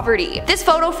poverty. This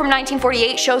photo from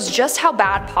 1948 shows just how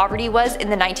bad poverty was in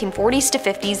the 1940s to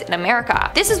 50s in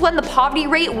America. This is when the poverty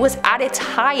rate was at its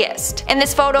highest. In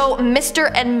this photo,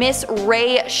 Mr. and Miss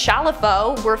Ray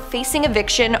Shalifo were facing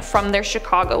eviction from their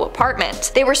Chicago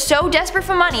apartment. They were so desperate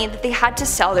for money that they had to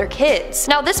sell their kids.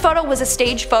 Now this photo was a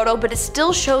staged photo, but it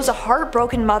still shows a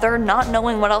heartbroken mother not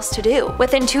knowing what else to do.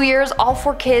 Within 2 years, all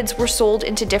 4 kids were sold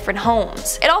into different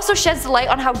homes. It also sheds the light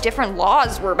on how different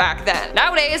laws were back then.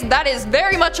 Nowadays, that is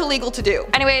very much illegal to do.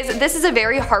 Anyways, this is a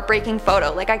very heartbreaking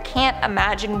photo. Like, I can't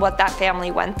imagine what that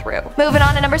family went through. Moving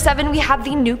on to number 7, we have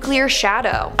the nuclear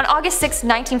shadow. On August 6,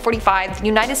 1945, the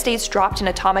United States dropped an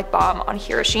atomic bomb on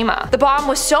Hiroshima. The bomb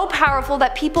was so powerful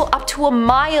that people up to a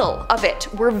mile of it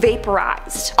were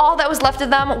vaporized. All that was left of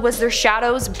them was their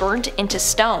shadows burnt into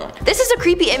stone. This is a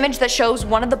creepy image that shows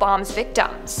one of the bomb's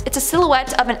victims. It's a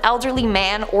silhouette of an elderly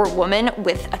man or woman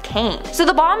with a cane. So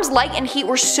the bomb's light and heat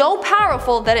were so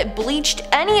powerful that it bleached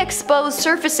any exposed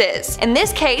surfaces. In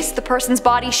this case, the person's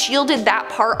body shielded that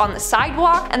part on the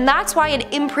sidewalk, and that's why an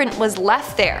imprint was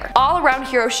left there. All around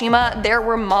Hiroshima, there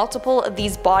were multiple of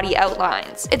these body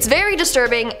outlines. It's very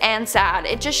disturbing and sad.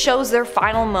 It just shows their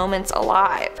final moments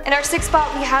alive. In our 6th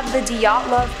spot, we have the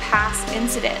Dyatlov Pass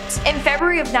incident. In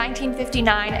February of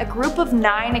 1959, a group of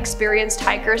 9 experienced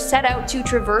hikers set out to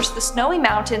traverse the snowy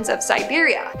mountains of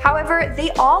Siberia. However,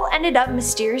 they all ended up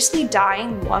mysteriously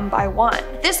dying one by one.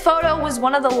 This photo was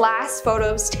one of the last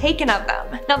photos taken of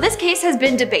them. Now this case has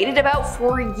been debated about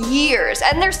for years,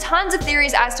 and there's tons of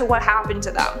theories as to what happened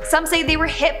to them. Some say they were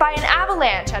hit by an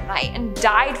avalanche at night and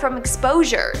died from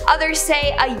exposure. Others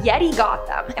say a Yeti got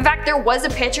them. In fact, there was a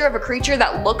picture of a creature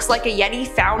that looks like a Yeti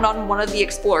found on one of the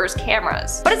explorers'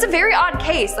 cameras. But it's a very odd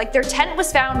case. Like, their tent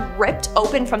was found ripped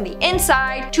open from the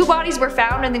inside, 2 bodies were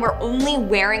found and they were only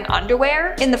wearing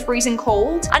underwear in the freezing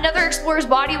cold. Another explorer's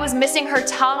body was missing her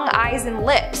tongue, eyes, and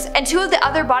lips, and 2 of the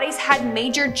other bodies had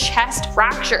major chest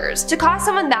fractures. To cause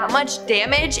someone that much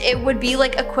damage, it would be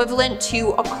like equivalent to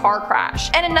a car crash.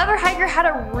 And another hiker had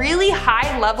a really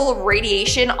high level of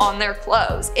radiation on their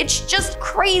clothes. It's just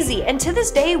crazy, and to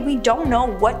this day we don't know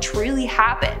what truly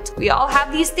happened. We all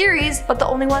have these theories, but the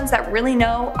only ones that really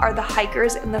know are the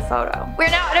hikers in the photo. We're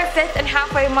now at our 5th and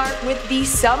halfway mark with the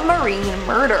submarine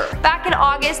murder. Back in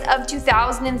August of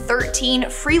 2013,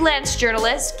 freelance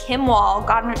journalist Kim Wall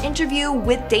got an interview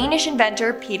with Danish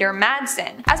inventor Peter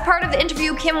Madsen. As part of the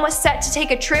interview, Kim was set to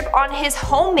take a trip on his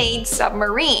homemade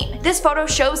submarine. This photo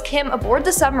shows Kim aboard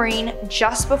the submarine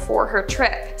just before her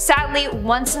trip. Sadly,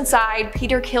 once inside,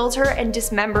 Peter killed her and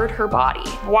dismembered her body.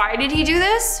 Why did he do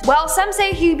this? Well, some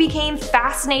say he became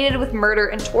fascinated with murder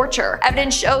and torture.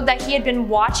 Evidence showed that he had been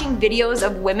watching videos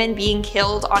of women being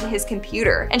killed on his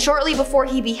computer, and shortly before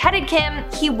he beheaded Kim,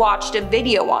 he watched a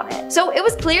video on it. So it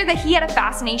was clear that he had a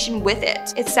fascination with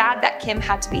it. It's sad that Kim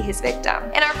had to be his victim.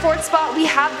 In our 4th spot, we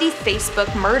have the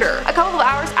Facebook murder. A couple of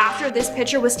hours after this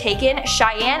picture was taken,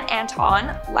 Cheyenne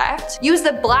Anton left, used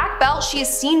the black belt she is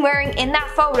seen wearing in that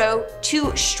photo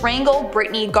to strangle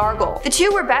Brittany Gargle. The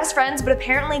 2 were best friends, but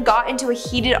apparently got into a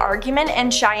heated argument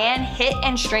and Cheyenne hit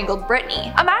and strangled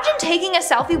Brittany. Imagine taking a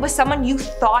selfie with someone you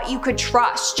thought you could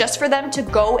trust just for them to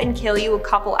go and kill you a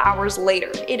couple hours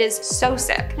later. It is so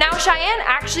sick. Now Cheyenne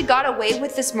actually got away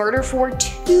with this murder for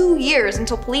 2 years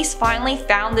until police finally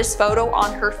found this photo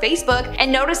on her Facebook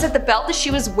and noticed that the belt that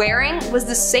she was wearing was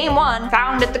the same one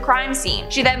found at the crime scene.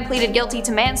 She then pleaded guilty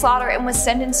to manslaughter and was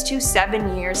sentenced to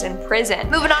 7 years in prison.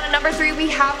 Moving on to number 3, we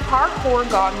have parkour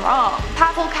gone wrong.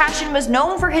 Cashin was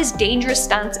known for his dangerous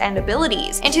stunts and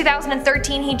abilities. In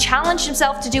 2013, he challenged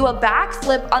himself to do a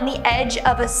backflip on the edge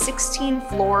of a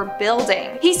 16-floor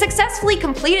building. He successfully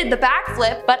completed the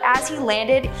backflip, but as he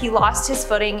landed, he lost his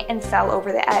footing and fell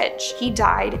over the edge. He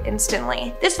died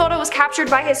instantly. This photo was captured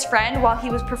by his friend while he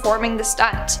was performing the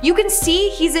stunt. You can see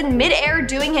he's in midair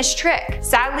doing his trick.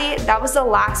 Sadly, that was the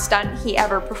last stunt he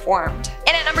ever performed.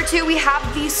 And at number 2, we have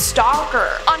the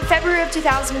stalker. On February of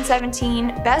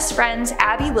 2017, best friends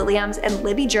Abby Williams and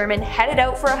Libby German headed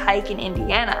out for a hike in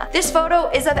Indiana. This photo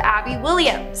is of Abby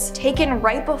Williams, taken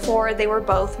right before they were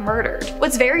both murdered.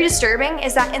 What's very disturbing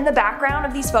is that in the background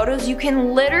of these photos, you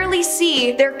can literally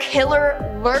see their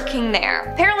killer lurking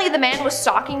there. Apparently the man was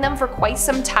stalking them for quite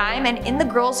some time, and in the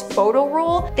girl's photo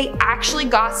roll, they actually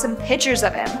got some pictures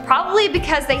of him, probably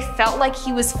because they felt like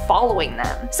he was following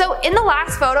them. So in the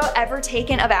last photo ever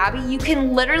taken of Abby, you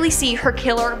can literally see her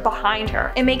killer behind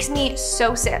her. It makes me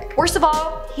so sick. Worst of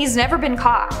all, he's never been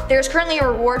caught. There's currently a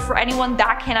reward for anyone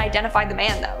that can identify the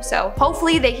man though, so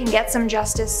hopefully they can get some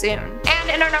justice soon. And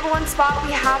in our number 1 spot,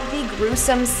 we have the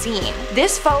gruesome scene.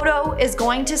 This photo is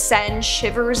going to send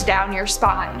shivers down your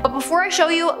spine. But before I show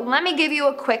you, let me give you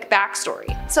a quick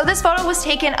backstory. So this photo was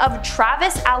taken of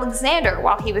Travis Alexander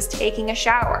while he was taking a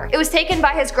shower. It was taken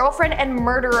by his girlfriend and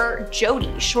murderer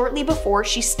Jody shortly before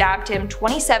she stabbed him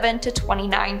 27 to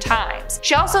 29 times.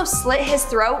 She also slit his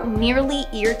throat nearly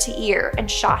ear to ear and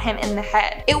shot him in the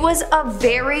head. It was a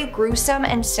very gruesome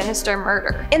and sinister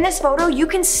murder. In this photo, you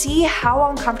can see how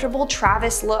uncomfortable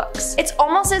Travis looks. It's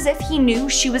almost as if he knew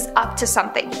she was up to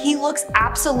something. He looks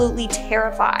absolutely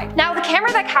terrified. Now, the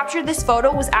camera that captured this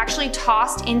photo was actually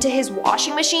tossed into his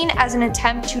washing machine as an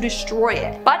attempt to destroy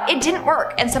it, but it didn't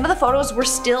work, and some of the photos were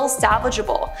still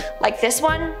salvageable, like this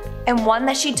one and one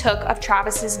that she took of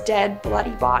Travis's dead,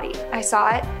 bloody body. I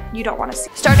saw it. You don't want to see.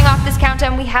 Starting off this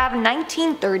countdown, we have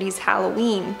 1930s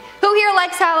Halloween. Who here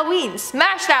likes Halloween?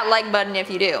 Smash that like button if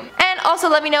you do. And also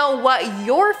let me know what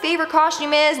your favorite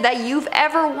costume is that you've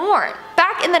ever worn.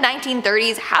 Back in the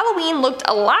 1930s, Halloween looked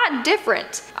a lot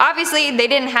different. Obviously, they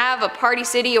didn't have a Party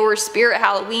City or Spirit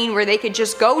Halloween where they could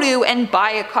just go to and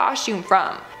buy a costume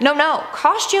from. No,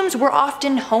 costumes were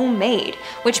often homemade,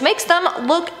 which makes them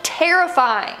look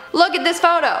terrifying. Look at this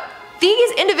photo.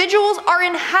 These individuals are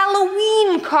in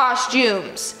Halloween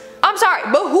costumes. I'm sorry,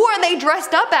 but who are they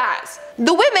dressed up as?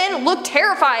 The women look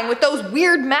terrifying with those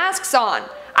weird masks on.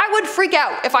 I would freak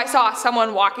out if I saw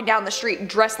someone walking down the street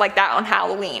dressed like that on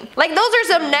Halloween. Like, those are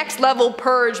some next level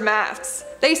purge masks.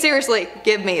 They seriously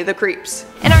give me the creeps.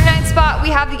 In our 9th spot, we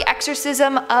have the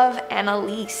exorcism of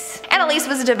Annalise. Annalise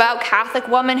was a devout Catholic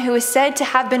woman who is said to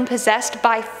have been possessed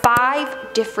by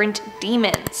 5 different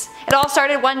demons. It all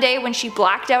started one day when she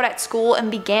blacked out at school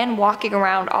and began walking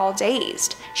around all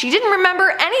dazed. She didn't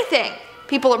remember anything.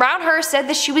 People around her said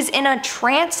that she was in a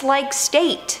trance-like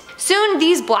state. Soon,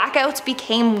 these blackouts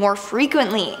became more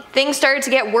frequently. Things started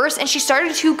to get worse and she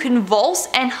started to convulse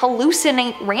and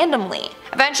hallucinate randomly.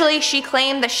 Eventually, she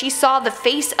claimed that she saw the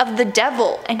face of the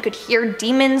devil and could hear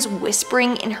demons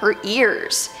whispering in her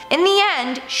ears. In the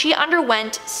end, she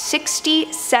underwent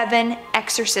 67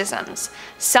 exorcisms,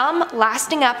 some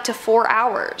lasting up to 4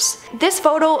 hours. This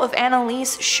photo of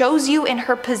Annalise shows you in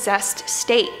her possessed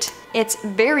state. It's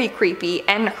very creepy,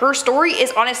 and her story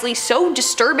is honestly so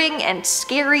disturbing and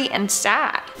scary and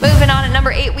sad. Moving on at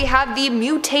number 8, we have the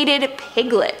mutated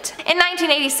piglet. In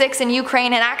 1986 in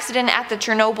Ukraine, an accident at the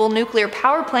Chernobyl nuclear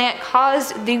power plant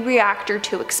caused the reactor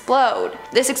to explode.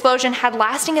 This explosion had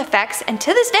lasting effects, and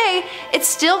to this day, it's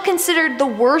still considered the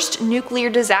worst nuclear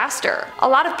disaster. A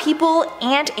lot of people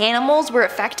and animals were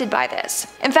affected by this.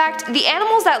 In fact, the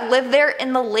animals that lived there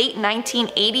in the late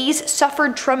 1980s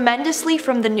suffered tremendously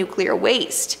from the nuclear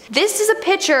waste. This is a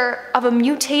picture of a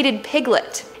mutated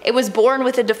piglet. It was born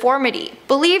with a deformity,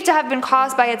 believed to have been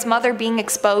caused by its mother being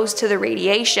exposed to the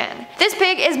radiation. This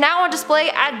pig is now on display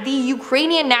at the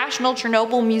Ukrainian National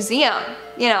Chernobyl Museum,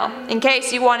 in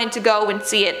case you wanted to go and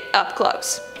see it up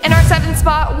close. In our 7th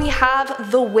spot, we have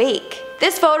the wake.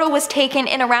 This photo was taken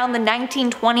in around the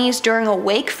 1920s during a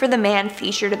wake for the man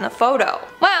featured in the photo.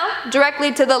 Well,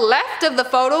 directly to the left of the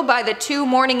photo by the 2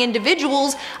 mourning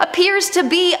individuals appears to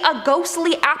be a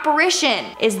ghostly apparition.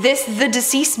 Is this the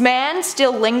deceased man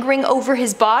still lingering over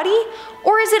his body?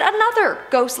 Or is it another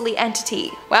ghostly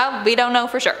entity? Well, we don't know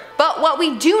for sure. But what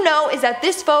we do know is that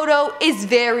this photo is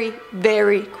very,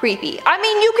 very creepy. I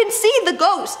mean, you can see the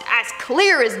ghost as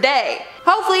clear as day.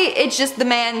 Hopefully it's just the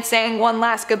man saying one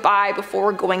last goodbye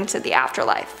before going to the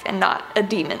afterlife and not a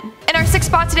demon. In our 6th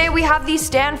spot today we have the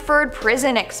Stanford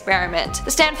Prison Experiment.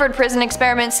 The Stanford Prison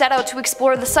Experiment set out to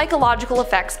explore the psychological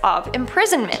effects of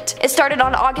imprisonment. It started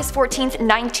on August 14th,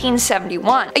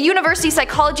 1971. A university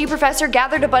psychology professor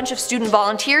gathered a bunch of student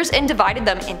volunteers and divided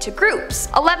them into groups.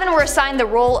 11 were assigned the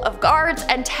role of guards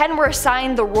and 10 were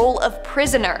assigned the role of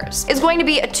prisoners. It's going to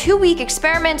be a 2-week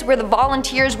experiment where the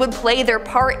volunteers would play their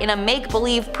part in a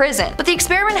make-believe prison. But the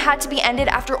experiment had to be ended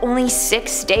after only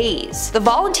 6 days. The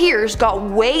volunteers got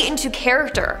way into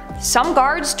character. Some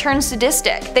guards turned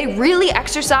sadistic. They really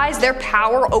exercised their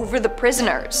power over the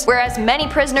prisoners, whereas many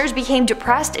prisoners became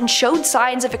depressed and showed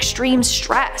signs of extreme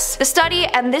stress. The study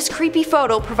and this creepy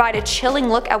photo provide a chilling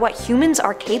look at what humans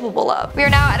are capable of. We are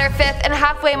now at our 5th and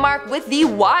halfway mark with the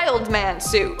Wild Man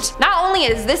suit. Not only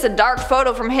is this a dark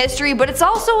photo from history, but it's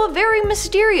also a very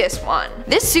mysterious one.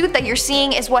 This suit that you're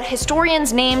seeing is what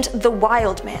historians named the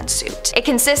Wild Man suit. It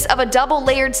consists of a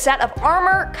double-layered set of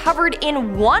armor covered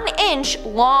in 1-inch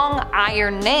long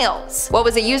iron nails. What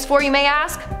was it used for, you may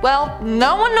ask? Well,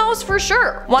 no one knows for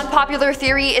sure. One popular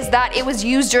theory is that it was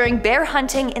used during bear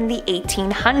hunting in the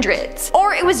 1800s,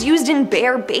 or it was used in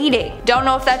bear baiting. Don't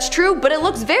know if that's true, but it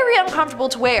looks very uncomfortable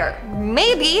to wear.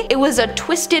 Maybe it was a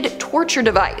twisted torture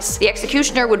device. The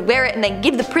executioner would wear it and then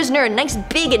give the prisoner a nice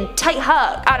big and tight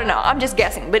hug. I don't know, I'm just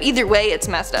guessing, but either way it's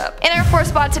messed up. In our 4th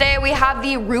spot today we have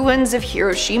the ruins of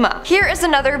Hiroshima. Here is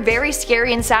another very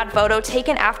scary and sad photo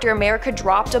taken after America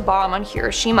dropped a bomb on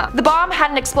Hiroshima. The bomb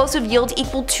had an explosive yield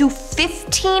equal to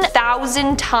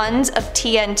 15,000 tons of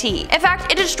TNT. In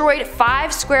fact, it destroyed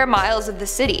 5 square miles of the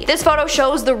city. This photo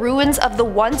shows the ruins of the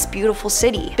once beautiful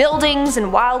city. Buildings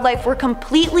and wildlife were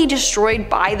completely destroyed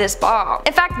by this bomb.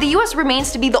 In fact, the US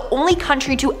remains to be the only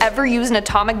country to ever use an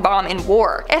atomic bomb in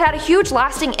war. It had a huge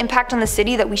lasting impact on the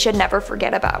city that we should never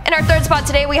forget about. In our 3rd spot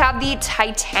today we have the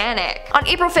Titanic. On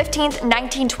April 15th,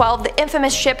 1912, the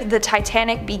infamous ship the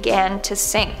Titanic began to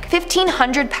sink.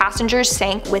 1,500 passengers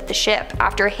sank with the ship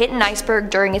after it hit an iceberg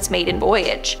during its maiden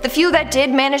voyage. The few that did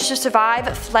manage to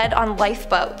survive fled on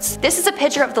lifeboats. This is a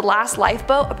picture of the last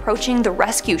lifeboat approaching the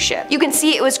rescue ship. You can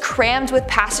see it was crammed with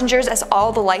passengers as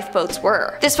all the lifeboats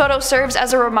were. This photo serves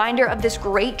as a reminder of this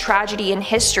great tragedy in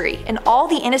history and all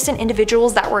the innocent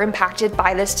individuals that were impacted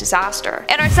by this disaster.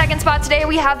 In our 2nd spot today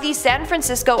we have the San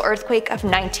Francisco earthquake of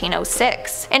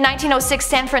 1906. In 1906,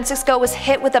 San Francisco was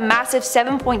hit with a massive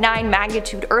 7.9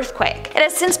 magnitude earthquake. It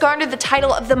has since garnered the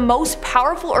title of the most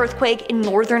powerful earthquake in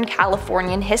Northern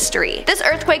Californian history. This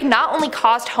earthquake not only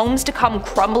caused homes to come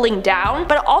crumbling down,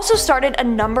 but it also started a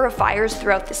number of fires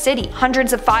throughout the city.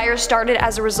 Hundreds of fires started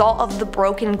as a result of the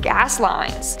broken gas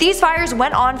lines. These fires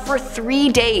went on for 3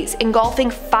 days, engulfing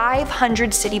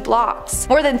 500 city blocks.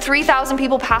 More than 3,000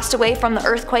 people passed away from the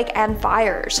earthquake and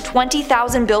fires.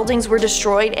 20,000 buildings were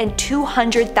destroyed and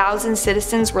 200,000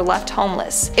 citizens were left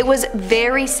homeless. It was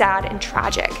very sad and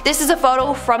tragic. This is a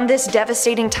photo from this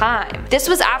devastating time. This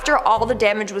was after all the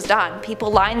damage was done.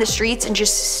 People lined the streets and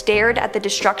just stared at the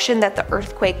destruction that the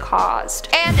earthquake caused.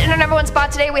 And in our number 1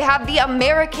 spot today we have the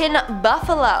American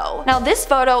buffalo. Now this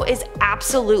photo is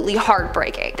absolutely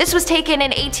heartbreaking. This was taken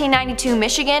in 1892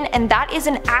 Michigan, and that is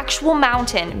an actual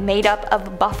mountain made up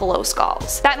of buffalo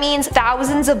skulls. That means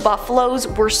thousands of buffaloes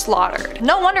were slaughtered.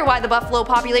 No wonder why the buffalo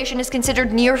population is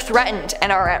considered near threatened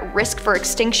and are at risk for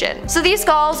extinction. So these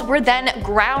skulls were then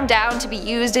ground down to be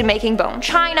used in making bone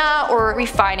china or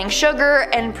refining sugar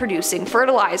and producing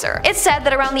fertilizer. It's said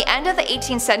that around the end of the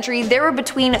 18th century there were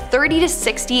between 30 to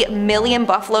 60 million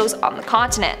buffaloes on the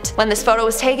continent. When this photo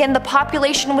was taken, the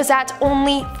population was at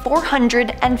only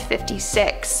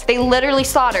 456. They literally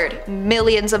slaughtered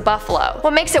millions of buffalo.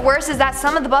 What makes it worse is that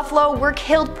some of the buffalo were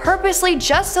killed purposely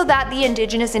just so that the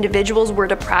indigenous individuals were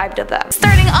deprived of them.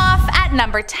 Starting off at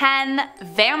number 10,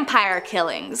 vampire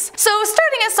killings. So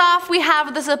starting us off, we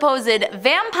have the supposed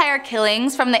vampire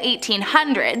killings from the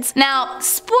 1800s. Now,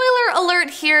 spoiler alert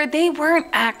here, they weren't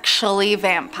actually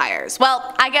vampires.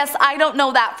 Well, I guess I don't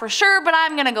know that for sure, but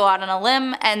I'm gonna go out on a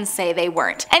limb and say they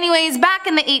weren't. Anyways, back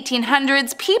in the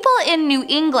 1800s, people in New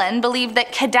England believed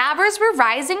that cadavers were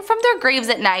rising from their graves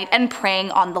at night and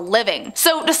preying on the living.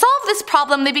 So to solve this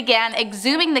problem, they began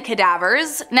exhuming the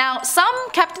cadavers. Now, some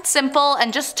kept it simple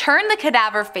and just turned the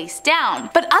cadaver face down,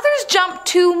 but others jumped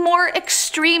to more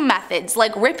extreme methods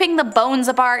like ripping the bones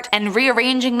apart and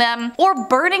rearranging them, or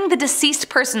burning the deceased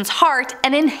person's heart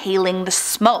and inhaling the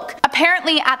smoke.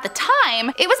 Apparently at the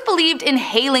time, it was believed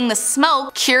inhaling the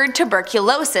smoke cured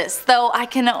tuberculosis, though I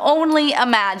can only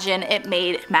imagine it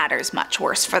made matters much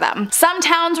worse for them. Some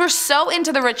towns were so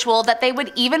into the ritual that they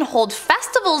would even hold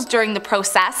festivals during the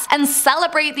process and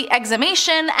celebrate the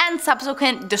exhumation and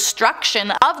subsequent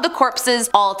destruction of the corpses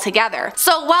altogether.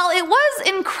 So while it was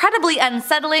incredibly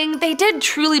unsettling, they did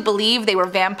truly believe they were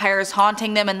vampires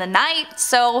haunting them in the night,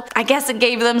 so I guess it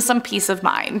gave them some peace of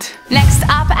mind. Next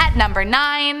up at number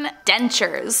 9,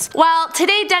 dentures. While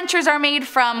today dentures are made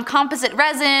from composite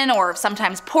resin or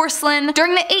sometimes porcelain,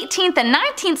 during the 18th and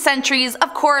 19th centuries,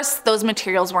 of course, those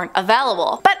materials weren't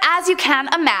available. But as you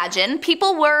can imagine,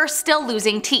 people were still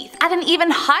losing teeth at an even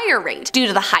higher rate due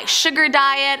to the high sugar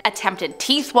diet, attempted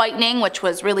teeth whitening, which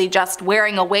was really just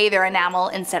wearing away their enamel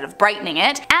instead of brightening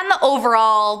it, and the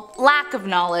overall lack of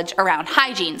knowledge around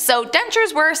hygiene. So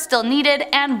dentures were still needed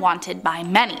and wanted by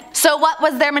many. So what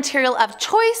was their material of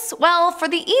choice? Well, for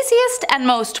the easiest and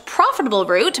most profitable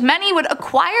route, many would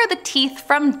acquire the teeth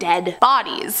from dead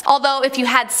bodies. Although if you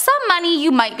had some money,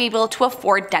 you might be able to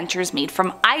afford dentures made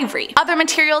from ivory. Other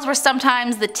materials were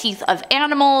sometimes the teeth of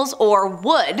animals or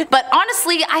wood, but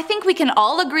honestly, I think we can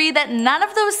all agree that none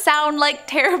of those sound like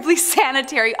terribly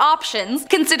sanitary options,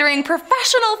 considering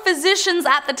professional physicians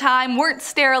at the time weren't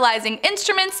sterilizing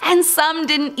instruments, and some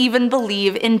didn't even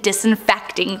believe in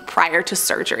disinfecting prior to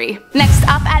surgery. Next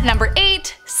up at number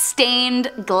 8,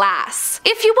 stained glass.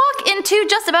 If you walk into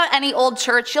just about any old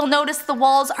church, you'll notice the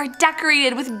walls are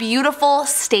decorated with beautiful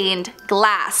stained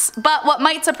glass. But what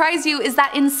might surprise you is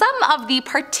that in some of the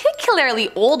particularly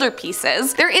older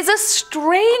pieces, there is a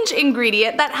strange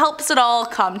ingredient that helps it all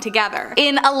come together.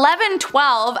 In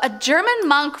 1112, a German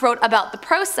monk wrote about the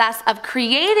process of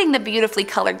creating the beautifully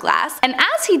colored glass, and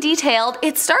as he detailed,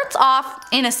 it starts off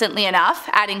innocently enough,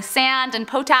 adding sand and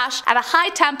potash at a high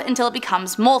temp until it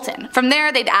becomes molten. From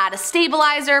there, they'd add a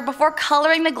stabilizer before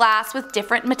coloring the glass with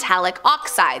different metallic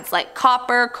oxides like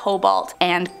copper, cobalt,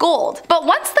 and gold. But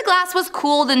once the glass was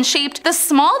cooled and shaped, the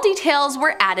small details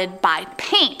were added by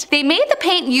paint. They made the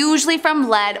paint usually from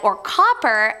lead or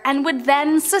copper and would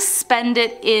then suspend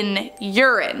it in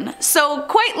urine. So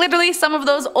quite literally, some of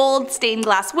those old stained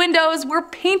glass windows were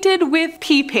painted with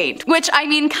pee paint, which I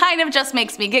mean kind of just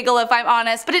makes me giggle if I'm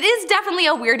honest, but it is definitely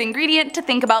a weird ingredient to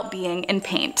think about being in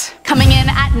paint. Coming in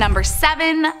at number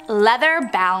 7,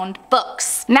 leather-bound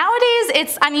books. Nowadays,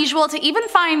 it's unusual to even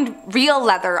find real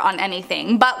leather on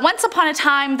anything, but once upon a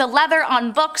time, the leather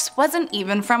on books wasn't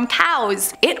even from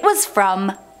cows. It was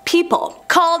from people.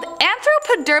 Called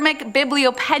anthropodermic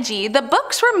bibliopegi, the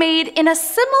books were made in a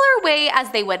similar way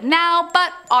as they would now,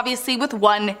 but obviously with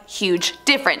one huge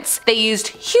difference. They used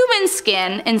human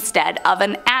skin instead of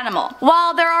an animal.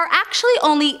 While there are actually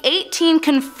only 18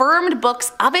 confirmed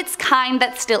books of its kind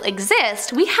that still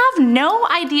exist, we have no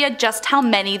idea just how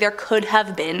many there could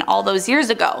have been all those years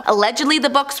ago. Allegedly, the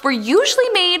books were usually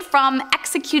made from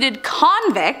executed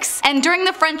convicts, and during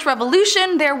the French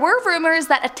Revolution, there were rumors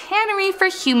that a tannery for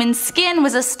human skin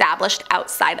was established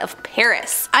outside of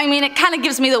Paris. I mean, it kind of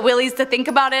gives me the willies to think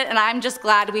about it, and I'm just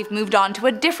glad we've moved on to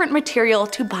a different material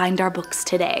to bind our books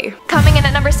today. Coming in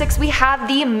at number 6, we have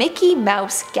the Mickey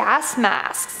Mouse gas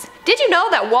masks. Did you know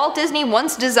that Walt Disney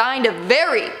once designed a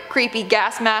very creepy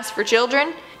gas mask for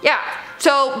children? Yeah.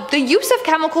 So the use of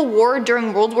chemical war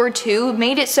during World War II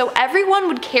made it so everyone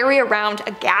would carry around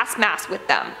a gas mask with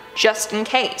them, just in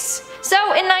case. So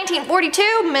in 1942,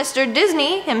 Mr.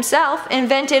 Disney himself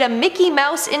invented a Mickey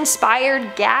Mouse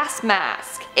inspired gas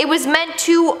mask. It was meant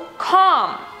to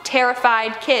calm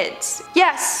terrified kids.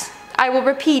 Yes, I will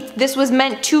repeat, this was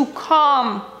meant to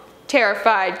calm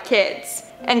terrified kids.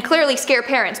 And clearly scare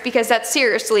parents, because that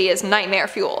seriously is nightmare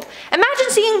fuel. Imagine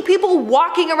seeing people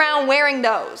walking around wearing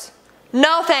those.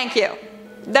 No thank you.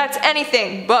 That's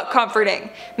anything but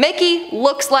comforting. Mickey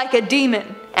looks like a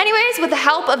demon. Anyways, with the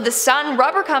help of the Sun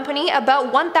Rubber Company,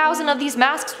 about 1,000 of these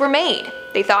masks were made.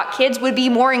 They thought kids would be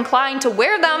more inclined to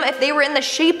wear them if they were in the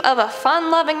shape of a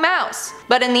fun-loving mouse.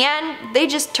 But in the end, they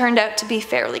just turned out to be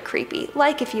fairly creepy,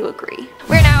 like if you agree.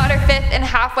 We're now at our 5th and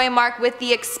halfway mark with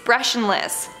the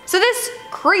expressionless. So this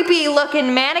creepy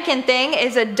looking mannequin thing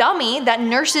is a dummy that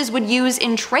nurses would use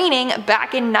in training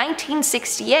back in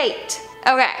 1968.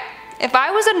 Okay, if I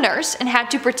was a nurse and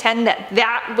had to pretend that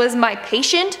that was my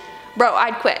patient, bro,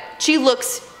 I'd quit. She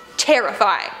looks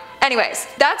terrifying. Anyways,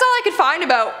 that's all I could find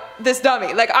about this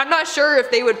dummy. Like, I'm not sure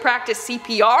if they would practice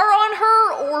CPR on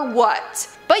her or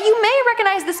what. But you may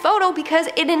recognize this photo because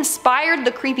it inspired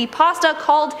the creepypasta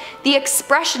called The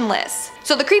Expressionless.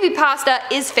 So the creepypasta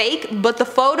is fake, but the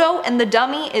photo and the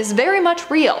dummy is very much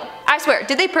real. I swear,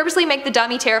 did they purposely make the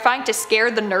dummy terrifying to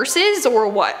scare the nurses or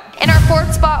what? In our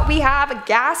fourth spot, we have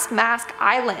Gas Mask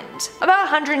Island. About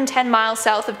 110 miles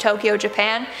south of Tokyo,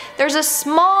 Japan, there's a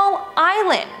small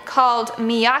island called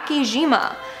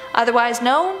Miyakijima, otherwise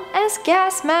known as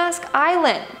Gas Mask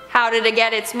Island. How did it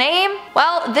get its name?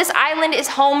 Well, this island is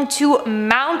home to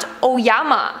Mount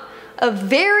Oyama, a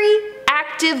very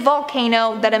active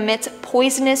volcano that emits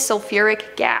poisonous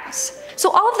sulfuric gas. So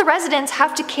all of the residents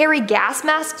have to carry gas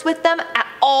masks with them at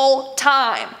all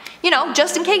time. You know,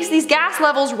 just in case these gas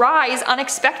levels rise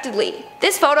unexpectedly.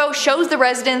 This photo shows the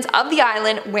residents of the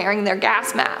island wearing their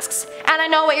gas masks. And I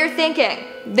know what you're thinking.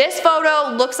 This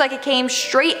photo looks like it came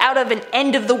straight out of an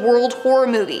end of the world horror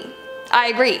movie. I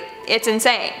agree, it's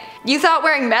insane. You thought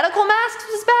wearing medical masks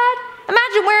was bad?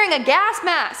 Imagine wearing a gas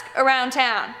mask around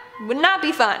town. Would not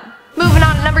be fun. Moving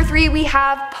on to number 3, we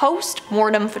have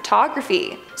post-mortem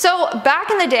photography. So back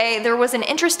in the day, there was an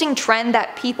interesting trend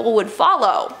that people would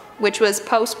follow, which was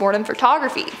post-mortem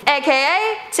photography,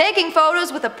 aka taking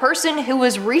photos with a person who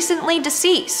was recently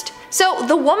deceased. So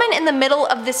the woman in the middle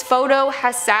of this photo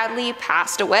has sadly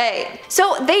passed away.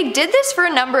 So they did this for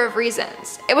a number of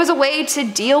reasons. It was a way to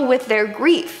deal with their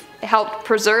grief. It helped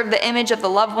preserve the image of the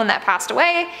loved one that passed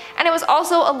away, and it was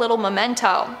also a little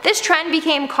memento. This trend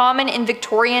became common in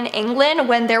Victorian England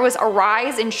when there was a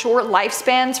rise in short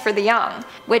lifespans for the young,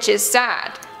 which is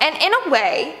sad. And in a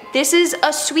way, this is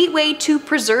a sweet way to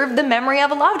preserve the memory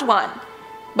of a loved one.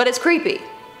 But it's creepy.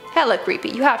 Hella creepy,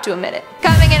 you have to admit it.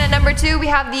 Coming in at number 2, we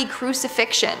have the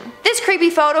crucifixion. This creepy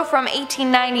photo from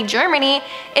 1890 Germany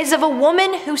is of a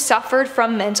woman who suffered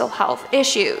from mental health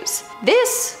issues.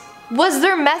 This was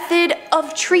their method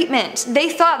of treatment. They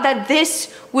thought that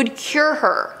this would cure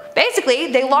her. Basically,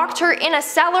 they locked her in a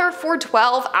cellar for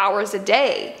 12 hours a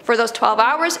day. For those 12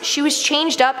 hours, she was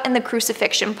changed up in the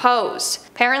crucifixion pose.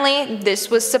 Apparently, this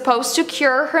was supposed to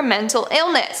cure her mental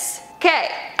illness. Okay,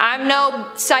 I'm no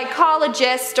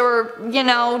psychologist or,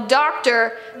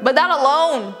 doctor, but that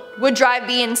alone would drive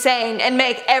me insane and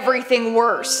make everything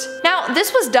worse. Now,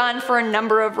 this was done for a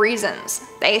number of reasons.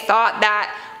 They thought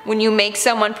that when you make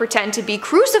someone pretend to be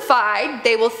crucified,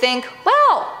 they will think,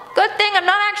 well, good thing I'm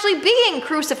not actually being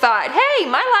crucified. Hey,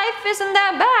 my life isn't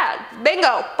that bad.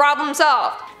 Bingo, problem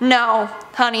solved. No,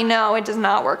 honey, no, it does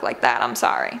not work like that, I'm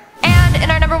sorry. And in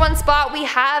our number 1 spot, we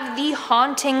have the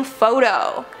haunting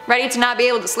photo. Ready to not be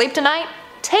able to sleep tonight?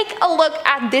 Take a look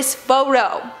at this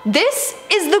photo. This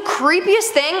is the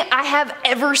creepiest thing I have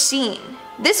ever seen.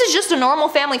 This is just a normal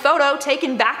family photo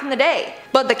taken back in the day,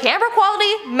 but the camera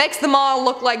quality makes them all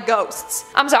look like ghosts.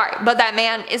 I'm sorry, but that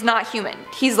man is not human.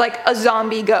 He's like a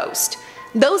zombie ghost.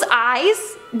 Those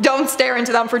eyes, don't stare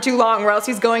into them for too long or else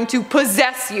he's going to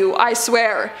possess you, I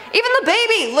swear. Even the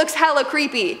baby looks hella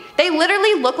creepy. They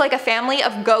literally look like a family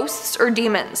of ghosts or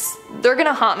demons. They're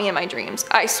gonna haunt me in my dreams,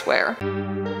 I swear.